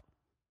raise up.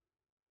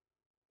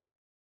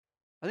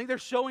 I think they're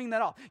showing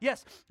that off.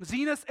 Yes,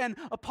 Zenas and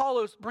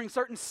Apollos bring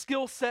certain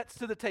skill sets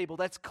to the table.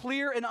 That's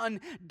clear and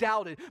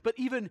undoubted. But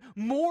even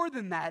more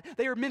than that,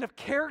 they are men of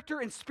character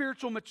and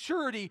spiritual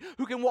maturity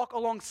who can walk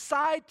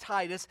alongside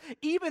Titus,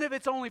 even if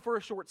it's only for a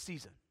short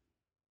season.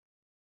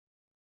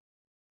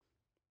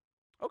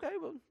 Okay,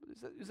 well,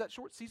 is that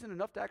short season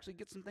enough to actually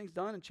get some things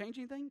done and change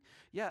anything?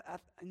 Yeah,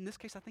 in this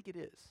case, I think it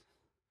is.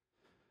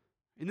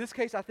 In this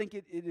case, I think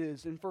it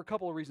is, and for a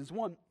couple of reasons.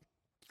 One,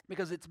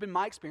 because it's been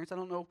my experience, I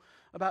don't know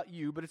about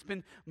you, but it's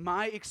been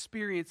my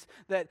experience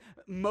that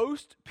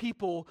most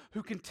people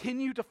who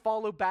continue to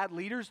follow bad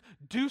leaders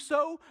do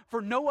so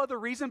for no other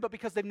reason but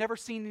because they've never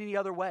seen any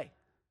other way.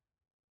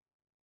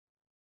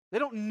 They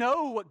don't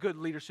know what good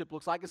leadership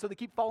looks like, and so they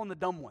keep following the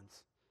dumb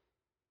ones,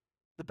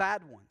 the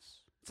bad ones.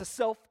 It's a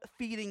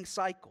self-feeding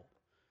cycle.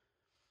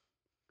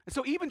 And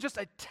so even just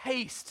a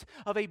taste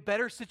of a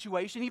better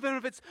situation, even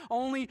if it's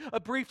only a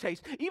brief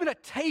taste, even a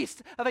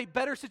taste of a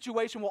better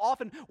situation will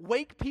often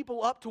wake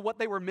people up to what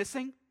they were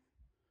missing.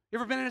 You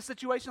ever been in a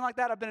situation like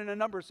that? I've been in a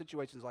number of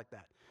situations like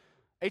that.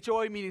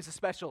 HOA meetings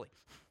especially.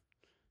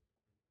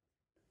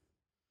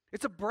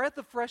 It's a breath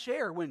of fresh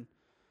air when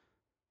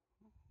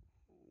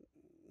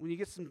you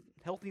get some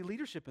healthy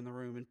leadership in the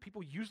room, and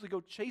people usually go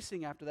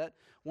chasing after that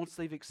once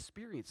they've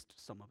experienced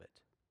some of it.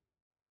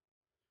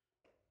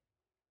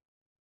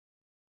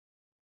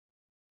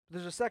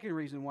 There's a second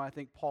reason why I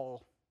think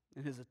Paul,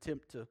 in his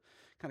attempt to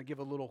kind of give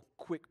a little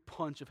quick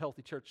punch of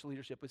healthy church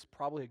leadership, is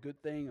probably a good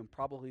thing and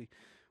probably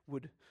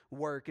would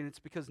work. And it's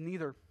because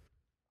neither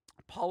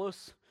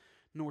Apollos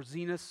nor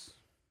Zenas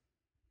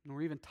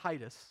nor even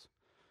Titus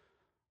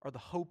are the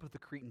hope of the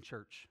Cretan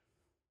church.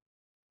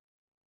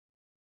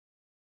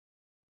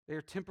 They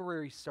are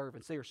temporary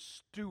servants. They are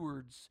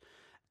stewards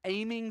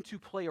aiming to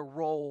play a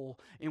role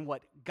in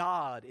what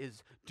God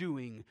is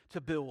doing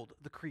to build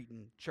the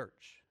Cretan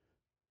church.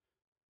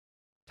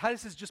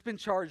 Titus has just been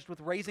charged with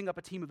raising up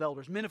a team of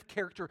elders, men of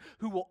character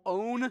who will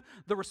own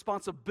the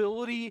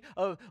responsibility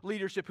of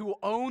leadership, who will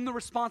own the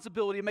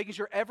responsibility of making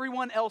sure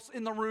everyone else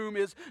in the room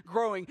is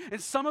growing.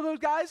 And some of those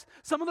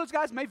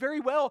guys may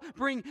very well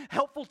bring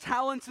helpful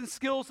talents and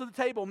skills to the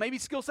table, maybe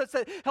skill sets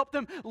that help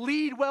them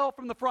lead well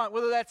from the front,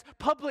 whether that's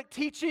public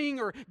teaching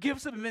or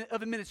gifts of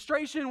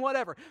administration,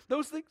 whatever.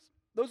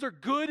 Those are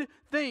good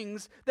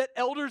things that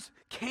elders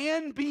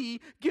can be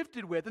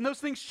gifted with. And those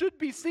things should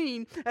be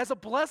seen as a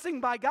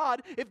blessing by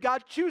God if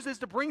God chooses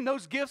to bring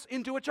those gifts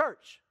into a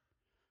church.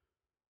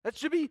 That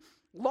should be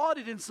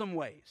lauded in some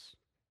ways,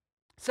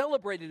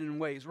 celebrated in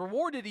ways,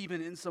 rewarded even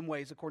in some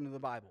ways according to the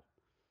Bible.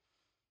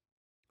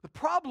 The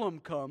problem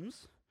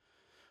comes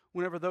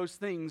whenever those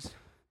things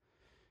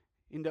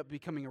end up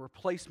becoming a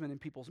replacement in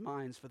people's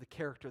minds for the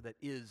character that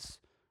is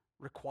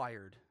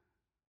required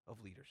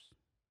of leaders,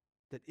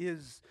 that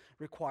is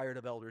required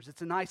of elders.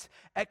 It's a nice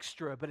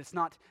extra, but it's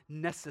not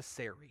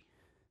necessary.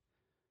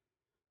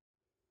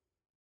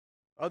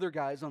 Other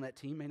guys on that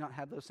team may not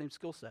have those same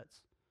skill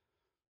sets.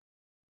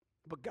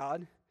 But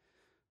God,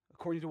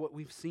 according to what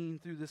we've seen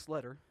through this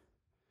letter,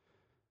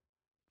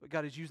 but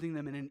God is using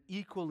them in an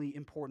equally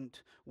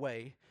important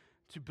way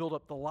to build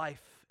up the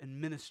life and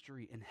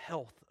ministry and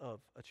health of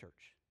a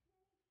church.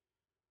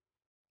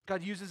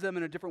 God uses them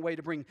in a different way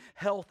to bring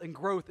health and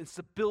growth and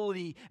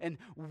stability and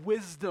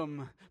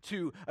wisdom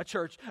to a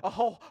church. A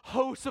whole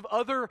host of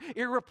other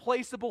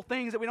irreplaceable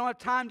things that we don't have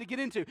time to get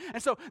into.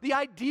 And so the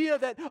idea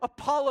that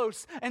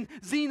Apollos and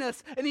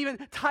Zenas and even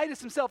Titus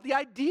himself, the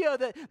idea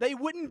that they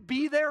wouldn't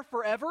be there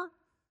forever,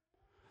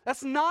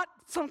 that's not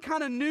some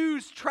kind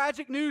of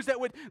tragic news that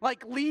would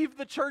leave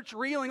the church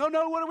reeling. Oh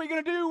no, what are we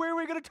going to do? Where are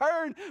we going to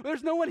turn?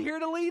 There's no one here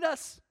to lead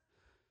us.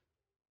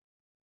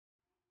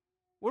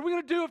 What are we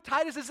going to do if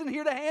Titus isn't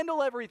here to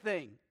handle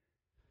everything?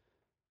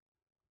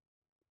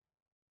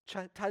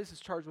 Titus is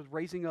charged with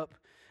raising up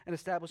and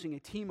establishing a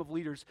team of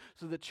leaders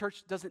so the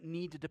church doesn't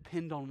need to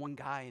depend on one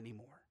guy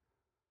anymore.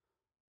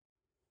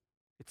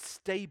 It's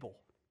stable.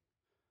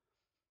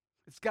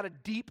 It's got a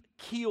deep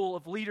keel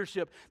of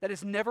leadership that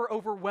is never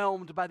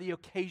overwhelmed by the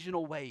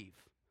occasional wave.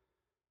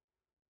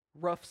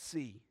 Rough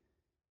sea.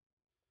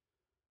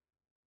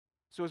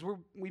 So as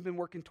we've been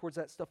working towards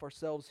that stuff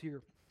ourselves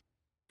here,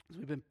 as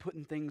we've been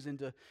putting things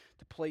into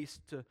place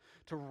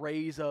to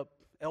raise up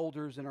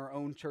elders in our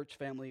own church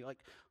family,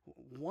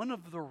 one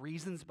of the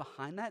reasons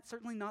behind that,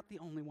 certainly not the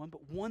only one,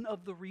 but one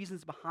of the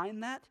reasons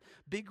behind that,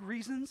 big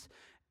reasons,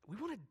 we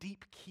want a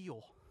deep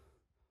keel.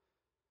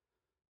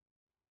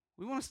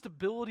 We want a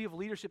stability of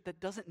leadership that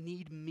doesn't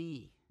need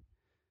me.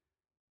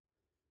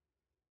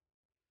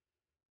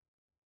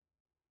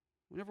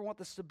 We never want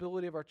the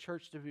stability of our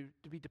church to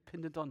be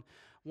dependent on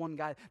one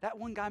guy. That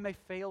one guy may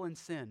fail in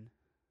sin.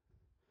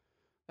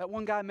 That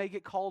one guy may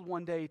get called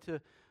one day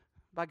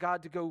by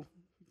God to go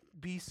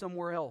be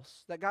somewhere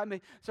else. That guy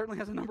certainly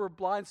has a number of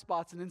blind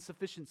spots and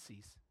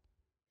insufficiencies.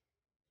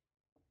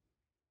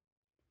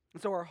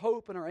 And so our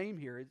hope and our aim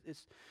here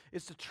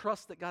is to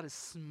trust that God is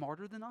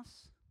smarter than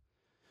us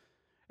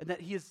and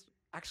that he has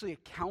actually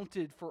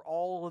accounted for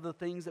all of the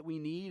things that we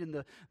need and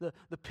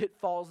the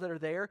pitfalls that are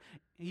there.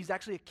 He's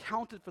actually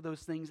accounted for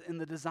those things in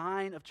the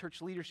design of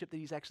church leadership that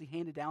he's actually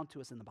handed down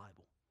to us in the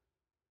Bible.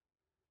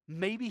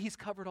 Maybe he's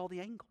covered all the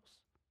angles.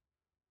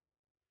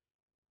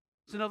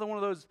 It's another one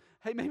of those,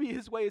 hey, maybe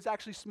his way is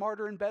actually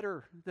smarter and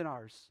better than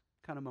ours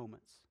kind of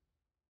moments.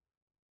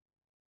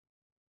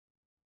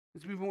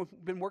 As we've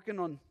been working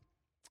on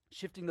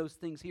shifting those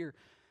things here,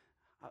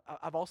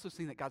 I've also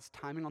seen that God's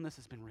timing on this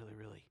has been really,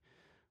 really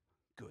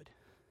good.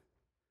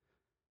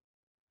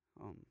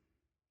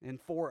 And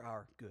for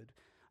our good.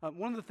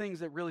 One of the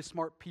things that really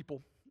smart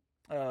people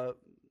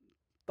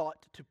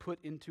thought to put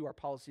into our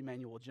policy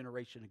manual a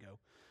generation ago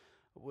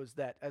was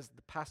that as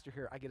the pastor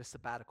here, I get a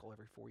sabbatical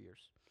every 4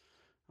 years.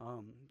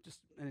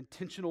 Just an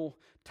intentional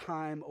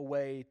time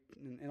away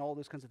and all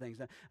those kinds of things.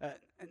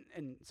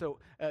 And so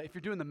if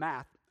you're doing the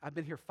math, I've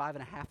been here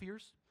 5.5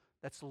 years.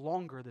 That's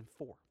longer than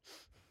 4.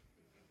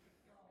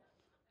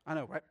 I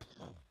know, right?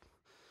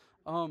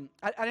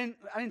 I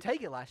didn't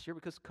take it last year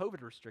because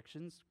COVID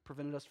restrictions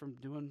prevented us from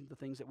doing the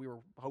things that we were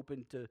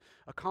hoping to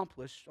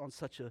accomplish on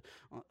such a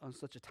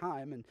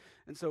time,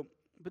 and so.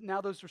 But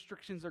now those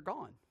restrictions are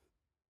gone,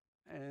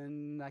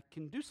 and I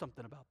can do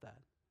something about that.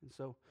 And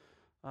so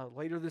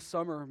later this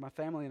summer, my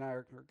family and I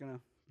are going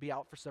to be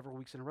out for several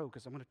weeks in a row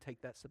because I'm going to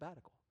take that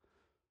sabbatical.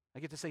 I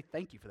get to say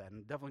thank you for that,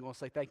 and definitely going to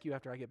say thank you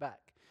after I get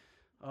back.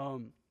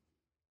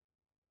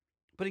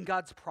 But in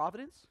God's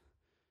providence,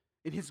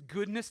 in his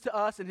goodness to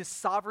us and his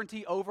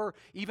sovereignty over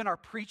even our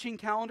preaching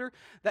calendar,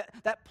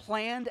 that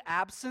planned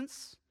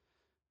absence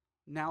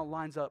now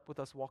lines up with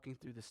us walking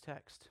through this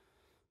text.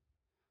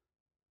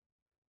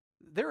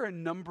 There are a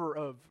number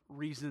of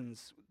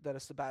reasons that a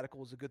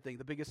sabbatical is a good thing.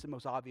 The biggest and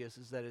most obvious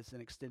is that it's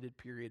an extended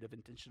period of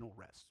intentional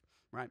rest,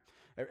 right?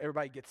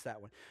 Everybody gets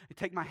that one. I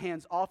take my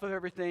hands off of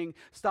everything,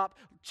 stop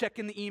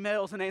checking the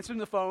emails and answering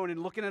the phone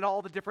and looking at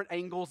all the different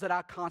angles that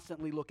I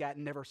constantly look at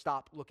and never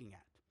stop looking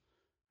at.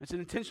 It's an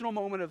intentional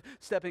moment of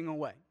stepping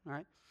away, all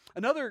right?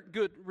 Another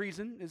good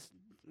reason is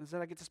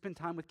that I get to spend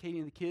time with Katie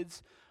and the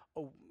kids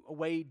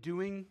away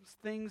doing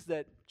things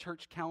that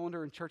church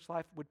calendar and church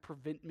life would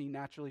prevent me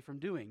naturally from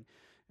doing,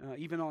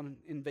 even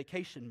in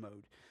vacation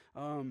mode.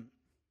 And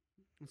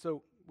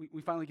so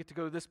we finally get to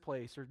go to this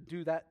place or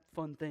do that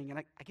fun thing. And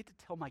I get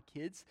to tell my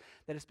kids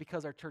that it's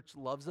because our church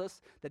loves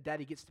us that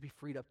Daddy gets to be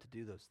freed up to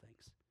do those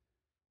things.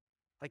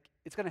 Like,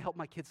 it's going to help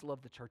my kids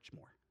love the church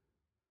more.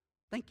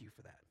 Thank you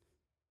for that.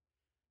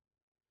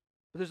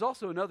 But there's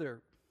also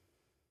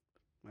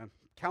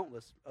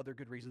countless other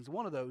good reasons.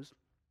 One of those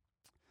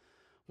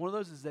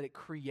is that it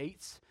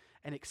creates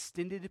an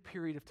extended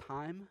period of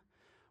time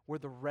where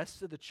the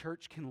rest of the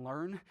church can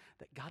learn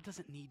that God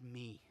doesn't need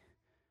me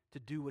to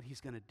do what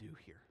he's going to do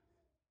here.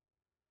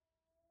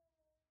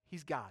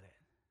 He's got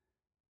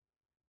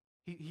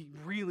it. He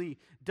really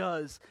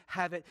does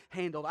have it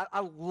handled. I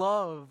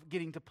love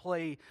getting to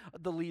play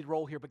the lead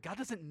role here, but God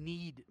doesn't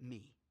need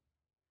me.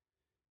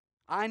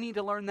 I need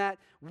to learn that.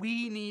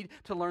 We need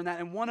to learn that.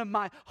 And one of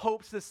my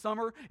hopes this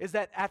summer is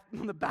that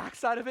on the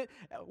backside of it,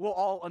 we'll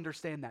all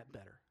understand that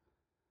better.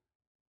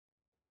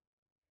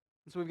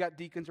 And so we've got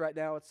deacons right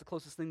now. It's the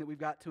closest thing that we've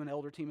got to an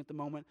elder team at the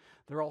moment.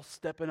 They're all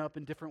stepping up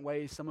in different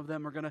ways. Some of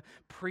them are going to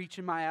preach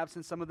in my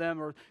absence. Some of them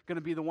are going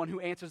to be the one who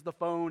answers the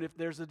phone if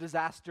there's a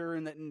disaster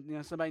and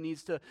that somebody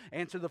needs to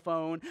answer the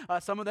phone.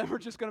 Some of them are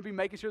just going to be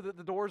making sure that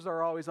the doors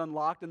are always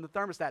unlocked and the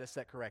thermostat is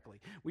set correctly.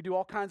 We do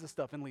all kinds of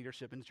stuff in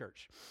leadership in the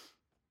church.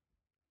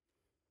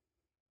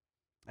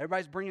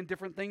 Everybody's bringing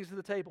different things to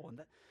the table, and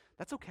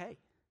that's okay.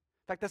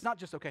 In fact, that's not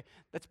just okay.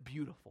 That's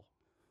beautiful.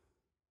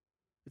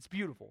 It's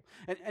beautiful.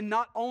 And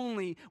not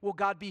only will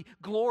God be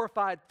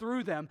glorified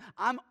through them,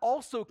 I'm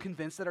also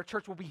convinced that our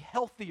church will be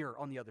healthier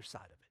on the other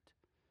side of it.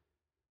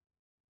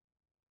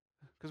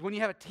 Because when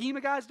you have a team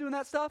of guys doing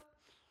that stuff,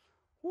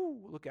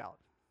 look out.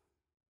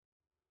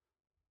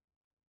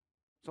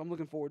 So I'm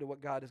looking forward to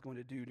what God is going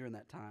to do during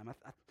that time.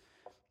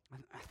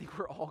 I think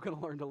we're all going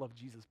to learn to love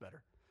Jesus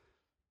better.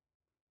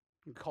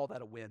 You can call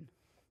that a win.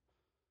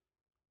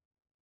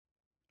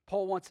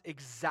 Paul wants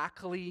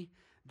exactly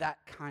that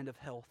kind of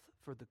health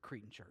for the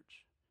Cretan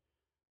church.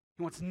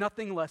 He wants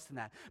nothing less than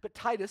that. But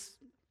Titus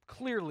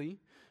clearly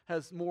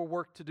has more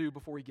work to do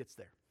before he gets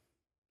there.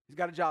 He's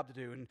got a job to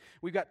do, and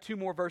we've got 2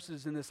 more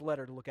verses in this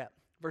letter to look at.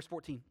 Verse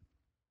 14.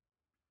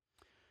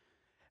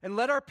 And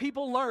let our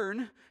people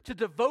learn to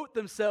devote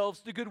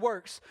themselves to good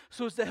works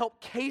so as to help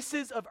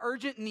cases of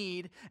urgent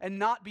need and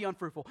not be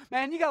unfruitful.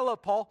 Man, you got to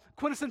love Paul,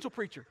 quintessential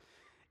preacher.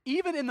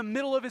 Even in the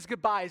middle of his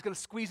goodbye, he's going to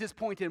squeeze his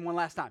point in one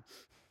last time.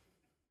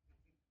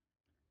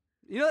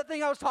 You know that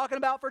thing I was talking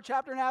about for a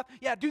chapter and a half?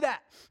 Yeah, do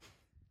that.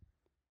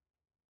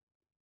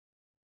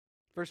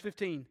 Verse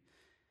 15.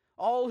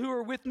 All who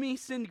are with me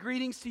send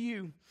greetings to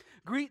you.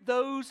 Greet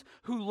those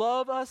who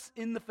love us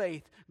in the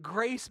faith.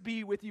 Grace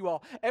be with you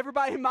all.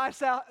 Everybody in my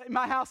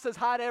house says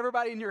hi to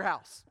everybody in your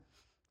house.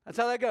 That's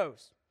how that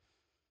goes.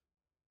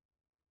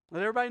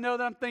 Let everybody know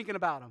that I'm thinking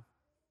about them.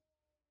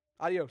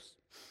 Adios.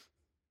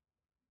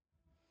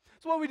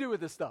 That's what we do with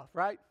this stuff,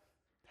 right?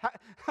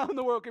 How in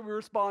the world can we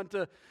respond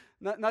to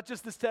not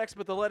just this text,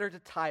 but the letter to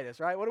Titus,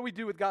 right? What do we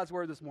do with God's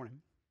word this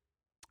morning?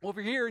 Well, if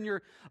you're here and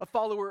you're a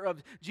follower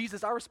of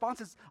Jesus, our response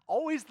is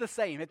always the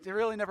same. It's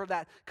really never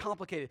that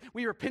complicated.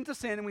 We repent of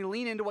sin and we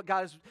lean into what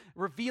God is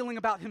revealing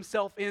about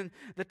himself in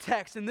the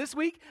text. And this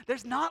week,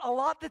 there's not a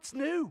lot that's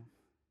new.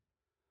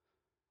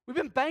 We've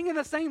been banging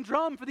the same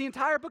drum for the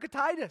entire book of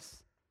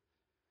Titus.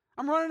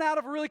 I'm running out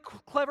of a really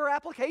clever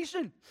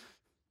application.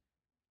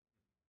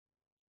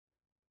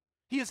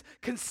 He is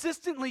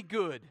consistently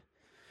good,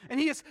 and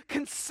he is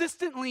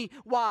consistently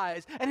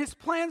wise, and his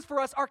plans for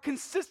us are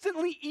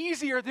consistently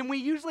easier than we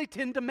usually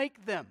tend to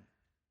make them.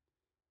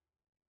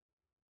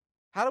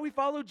 How do we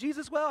follow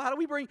Jesus well? How do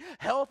we bring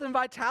health and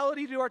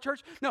vitality to our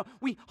church? No,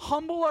 we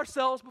humble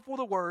ourselves before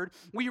the word.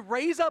 We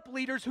raise up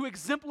leaders who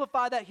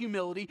exemplify that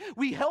humility.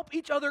 We help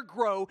each other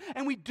grow,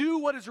 and we do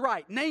what is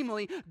right,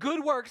 namely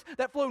good works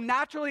that flow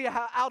naturally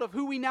out of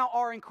who we now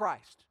are in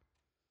Christ.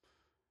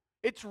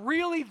 It's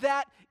really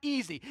that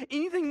easy.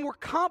 Anything more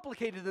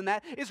complicated than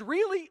that is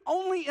really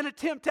only an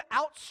attempt to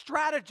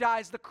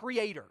out-strategize the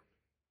Creator,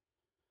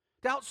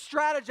 to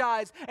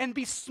out-strategize and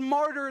be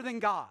smarter than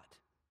God.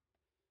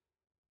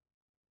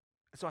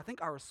 So I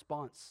think our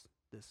response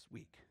this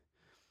week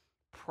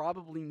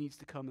probably needs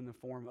to come in the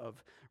form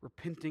of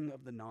repenting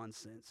of the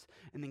nonsense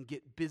and then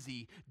get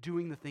busy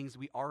doing the things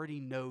we already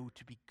know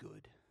to be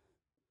good.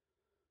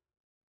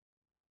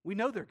 We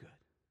know they're good.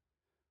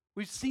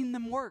 We've seen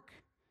them work.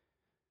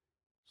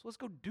 So let's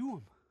go do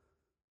them.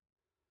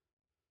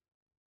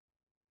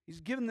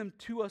 He's given them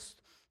to us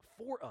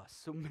for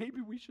us, so maybe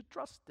we should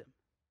trust him.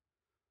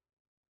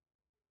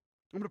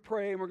 I'm going to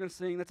pray and we're going to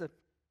sing. That's a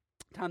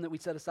time that we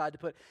set aside to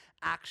put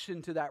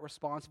action to that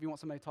response. If you want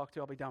somebody to talk to,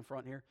 I'll be down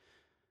front here.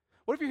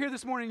 What if you're here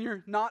this morning and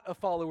you're not a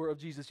follower of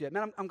Jesus yet?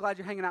 Man, I'm glad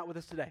you're hanging out with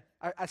us today.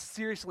 I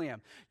seriously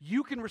am.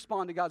 You can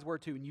respond to God's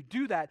word too, and you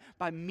do that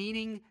by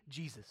meeting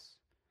Jesus.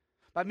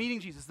 By meeting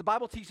Jesus. The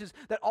Bible teaches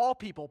that all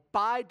people,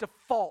 by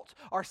default,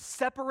 are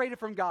separated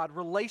from God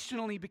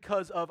relationally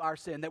because of our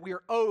sin, that we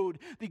are owed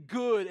the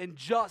good and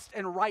just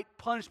and right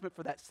punishment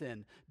for that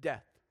sin,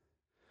 death.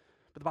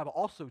 But the Bible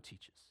also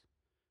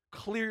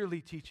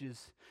clearly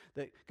teaches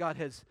that God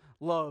has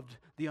loved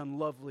the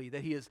unlovely,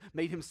 that he has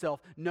made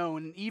himself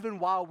known. And even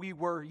while we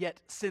were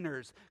yet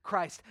sinners,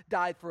 Christ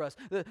died for us.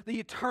 The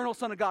eternal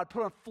Son of God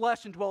put on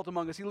flesh and dwelt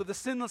among us. He lived a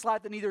sinless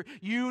life that neither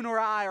you nor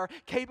I are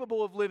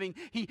capable of living.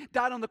 He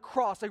died on the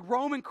cross, a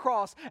Roman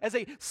cross, as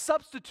a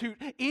substitute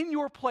in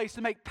your place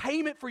to make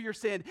payment for your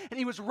sin. And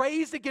he was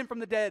raised again from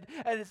the dead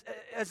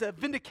as a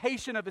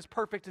vindication of his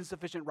perfect and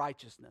sufficient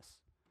righteousness.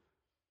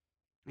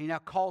 And he now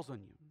calls on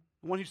you.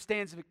 The one who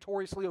stands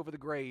victoriously over the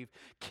grave,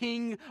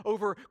 king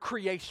over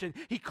creation.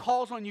 He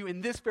calls on you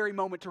in this very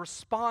moment to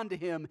respond to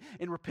him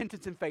in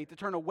repentance and faith, to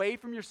turn away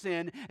from your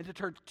sin and to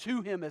turn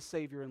to him as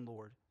Savior and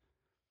Lord.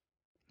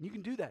 And you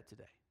can do that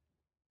today.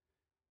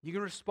 You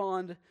can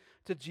respond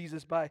to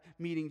Jesus by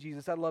meeting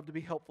Jesus. I'd love to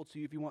be helpful to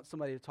you. If you want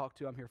somebody to talk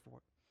to, I'm here for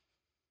it.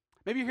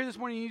 Maybe you're here this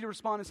morning, you need to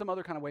respond in some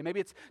other kind of way. Maybe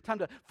it's time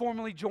to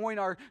formally join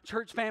our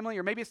church family,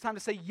 or maybe it's time to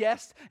say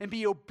yes and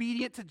be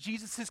obedient to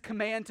Jesus'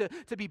 command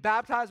to be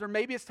baptized, or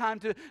maybe it's time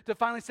to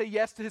finally say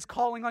yes to his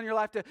calling on your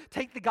life to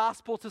take the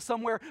gospel to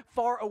somewhere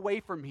far away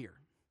from here.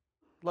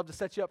 I'd love to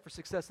set you up for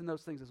success in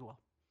those things as well.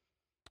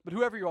 But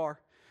whoever you are,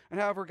 and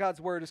however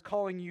God's word is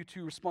calling you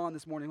to respond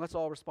this morning, let's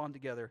all respond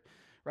together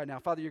right now.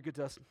 Father, you're good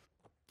to us.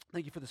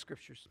 Thank you for the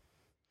scriptures.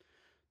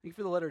 Thank you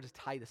for the letter to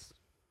Titus.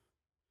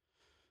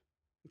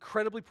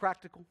 Incredibly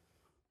practical,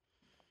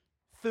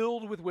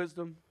 filled with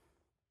wisdom,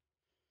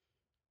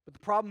 but the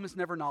problem is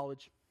never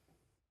knowledge.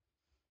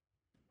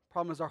 The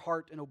problem is our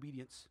heart and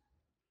obedience.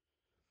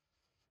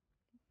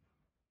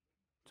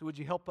 So would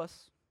you help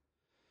us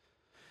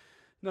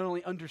not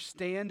only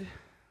understand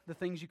the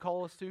things you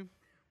call us to,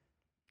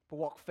 but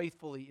walk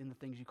faithfully in the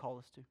things you call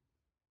us to?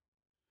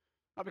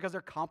 Not because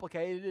they're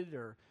complicated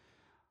or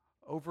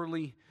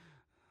overly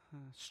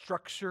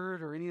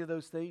structured or any of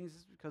those things,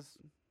 because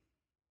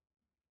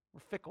we're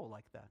fickle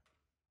like that.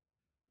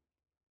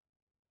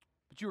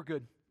 But you are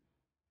good.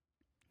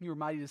 You are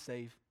mighty to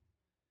save.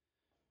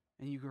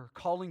 And you are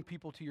calling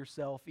people to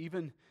yourself.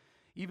 Even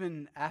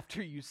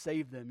after you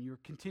save them, you're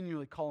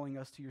continually calling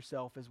us to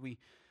yourself as we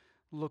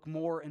look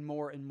more and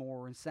more and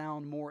more and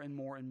sound more and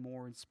more and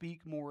more and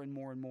speak more and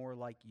more and more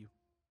like you.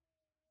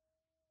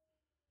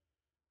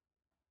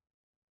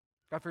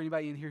 God, for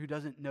anybody in here who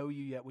doesn't know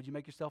you yet, would you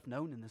make yourself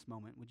known in this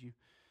moment? Would you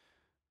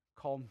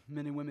call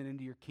men and women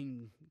into your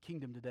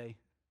kingdom today?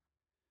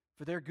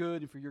 For their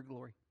good and for your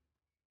glory.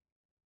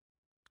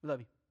 We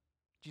love you.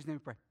 In Jesus' name we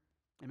pray.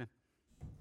 Amen.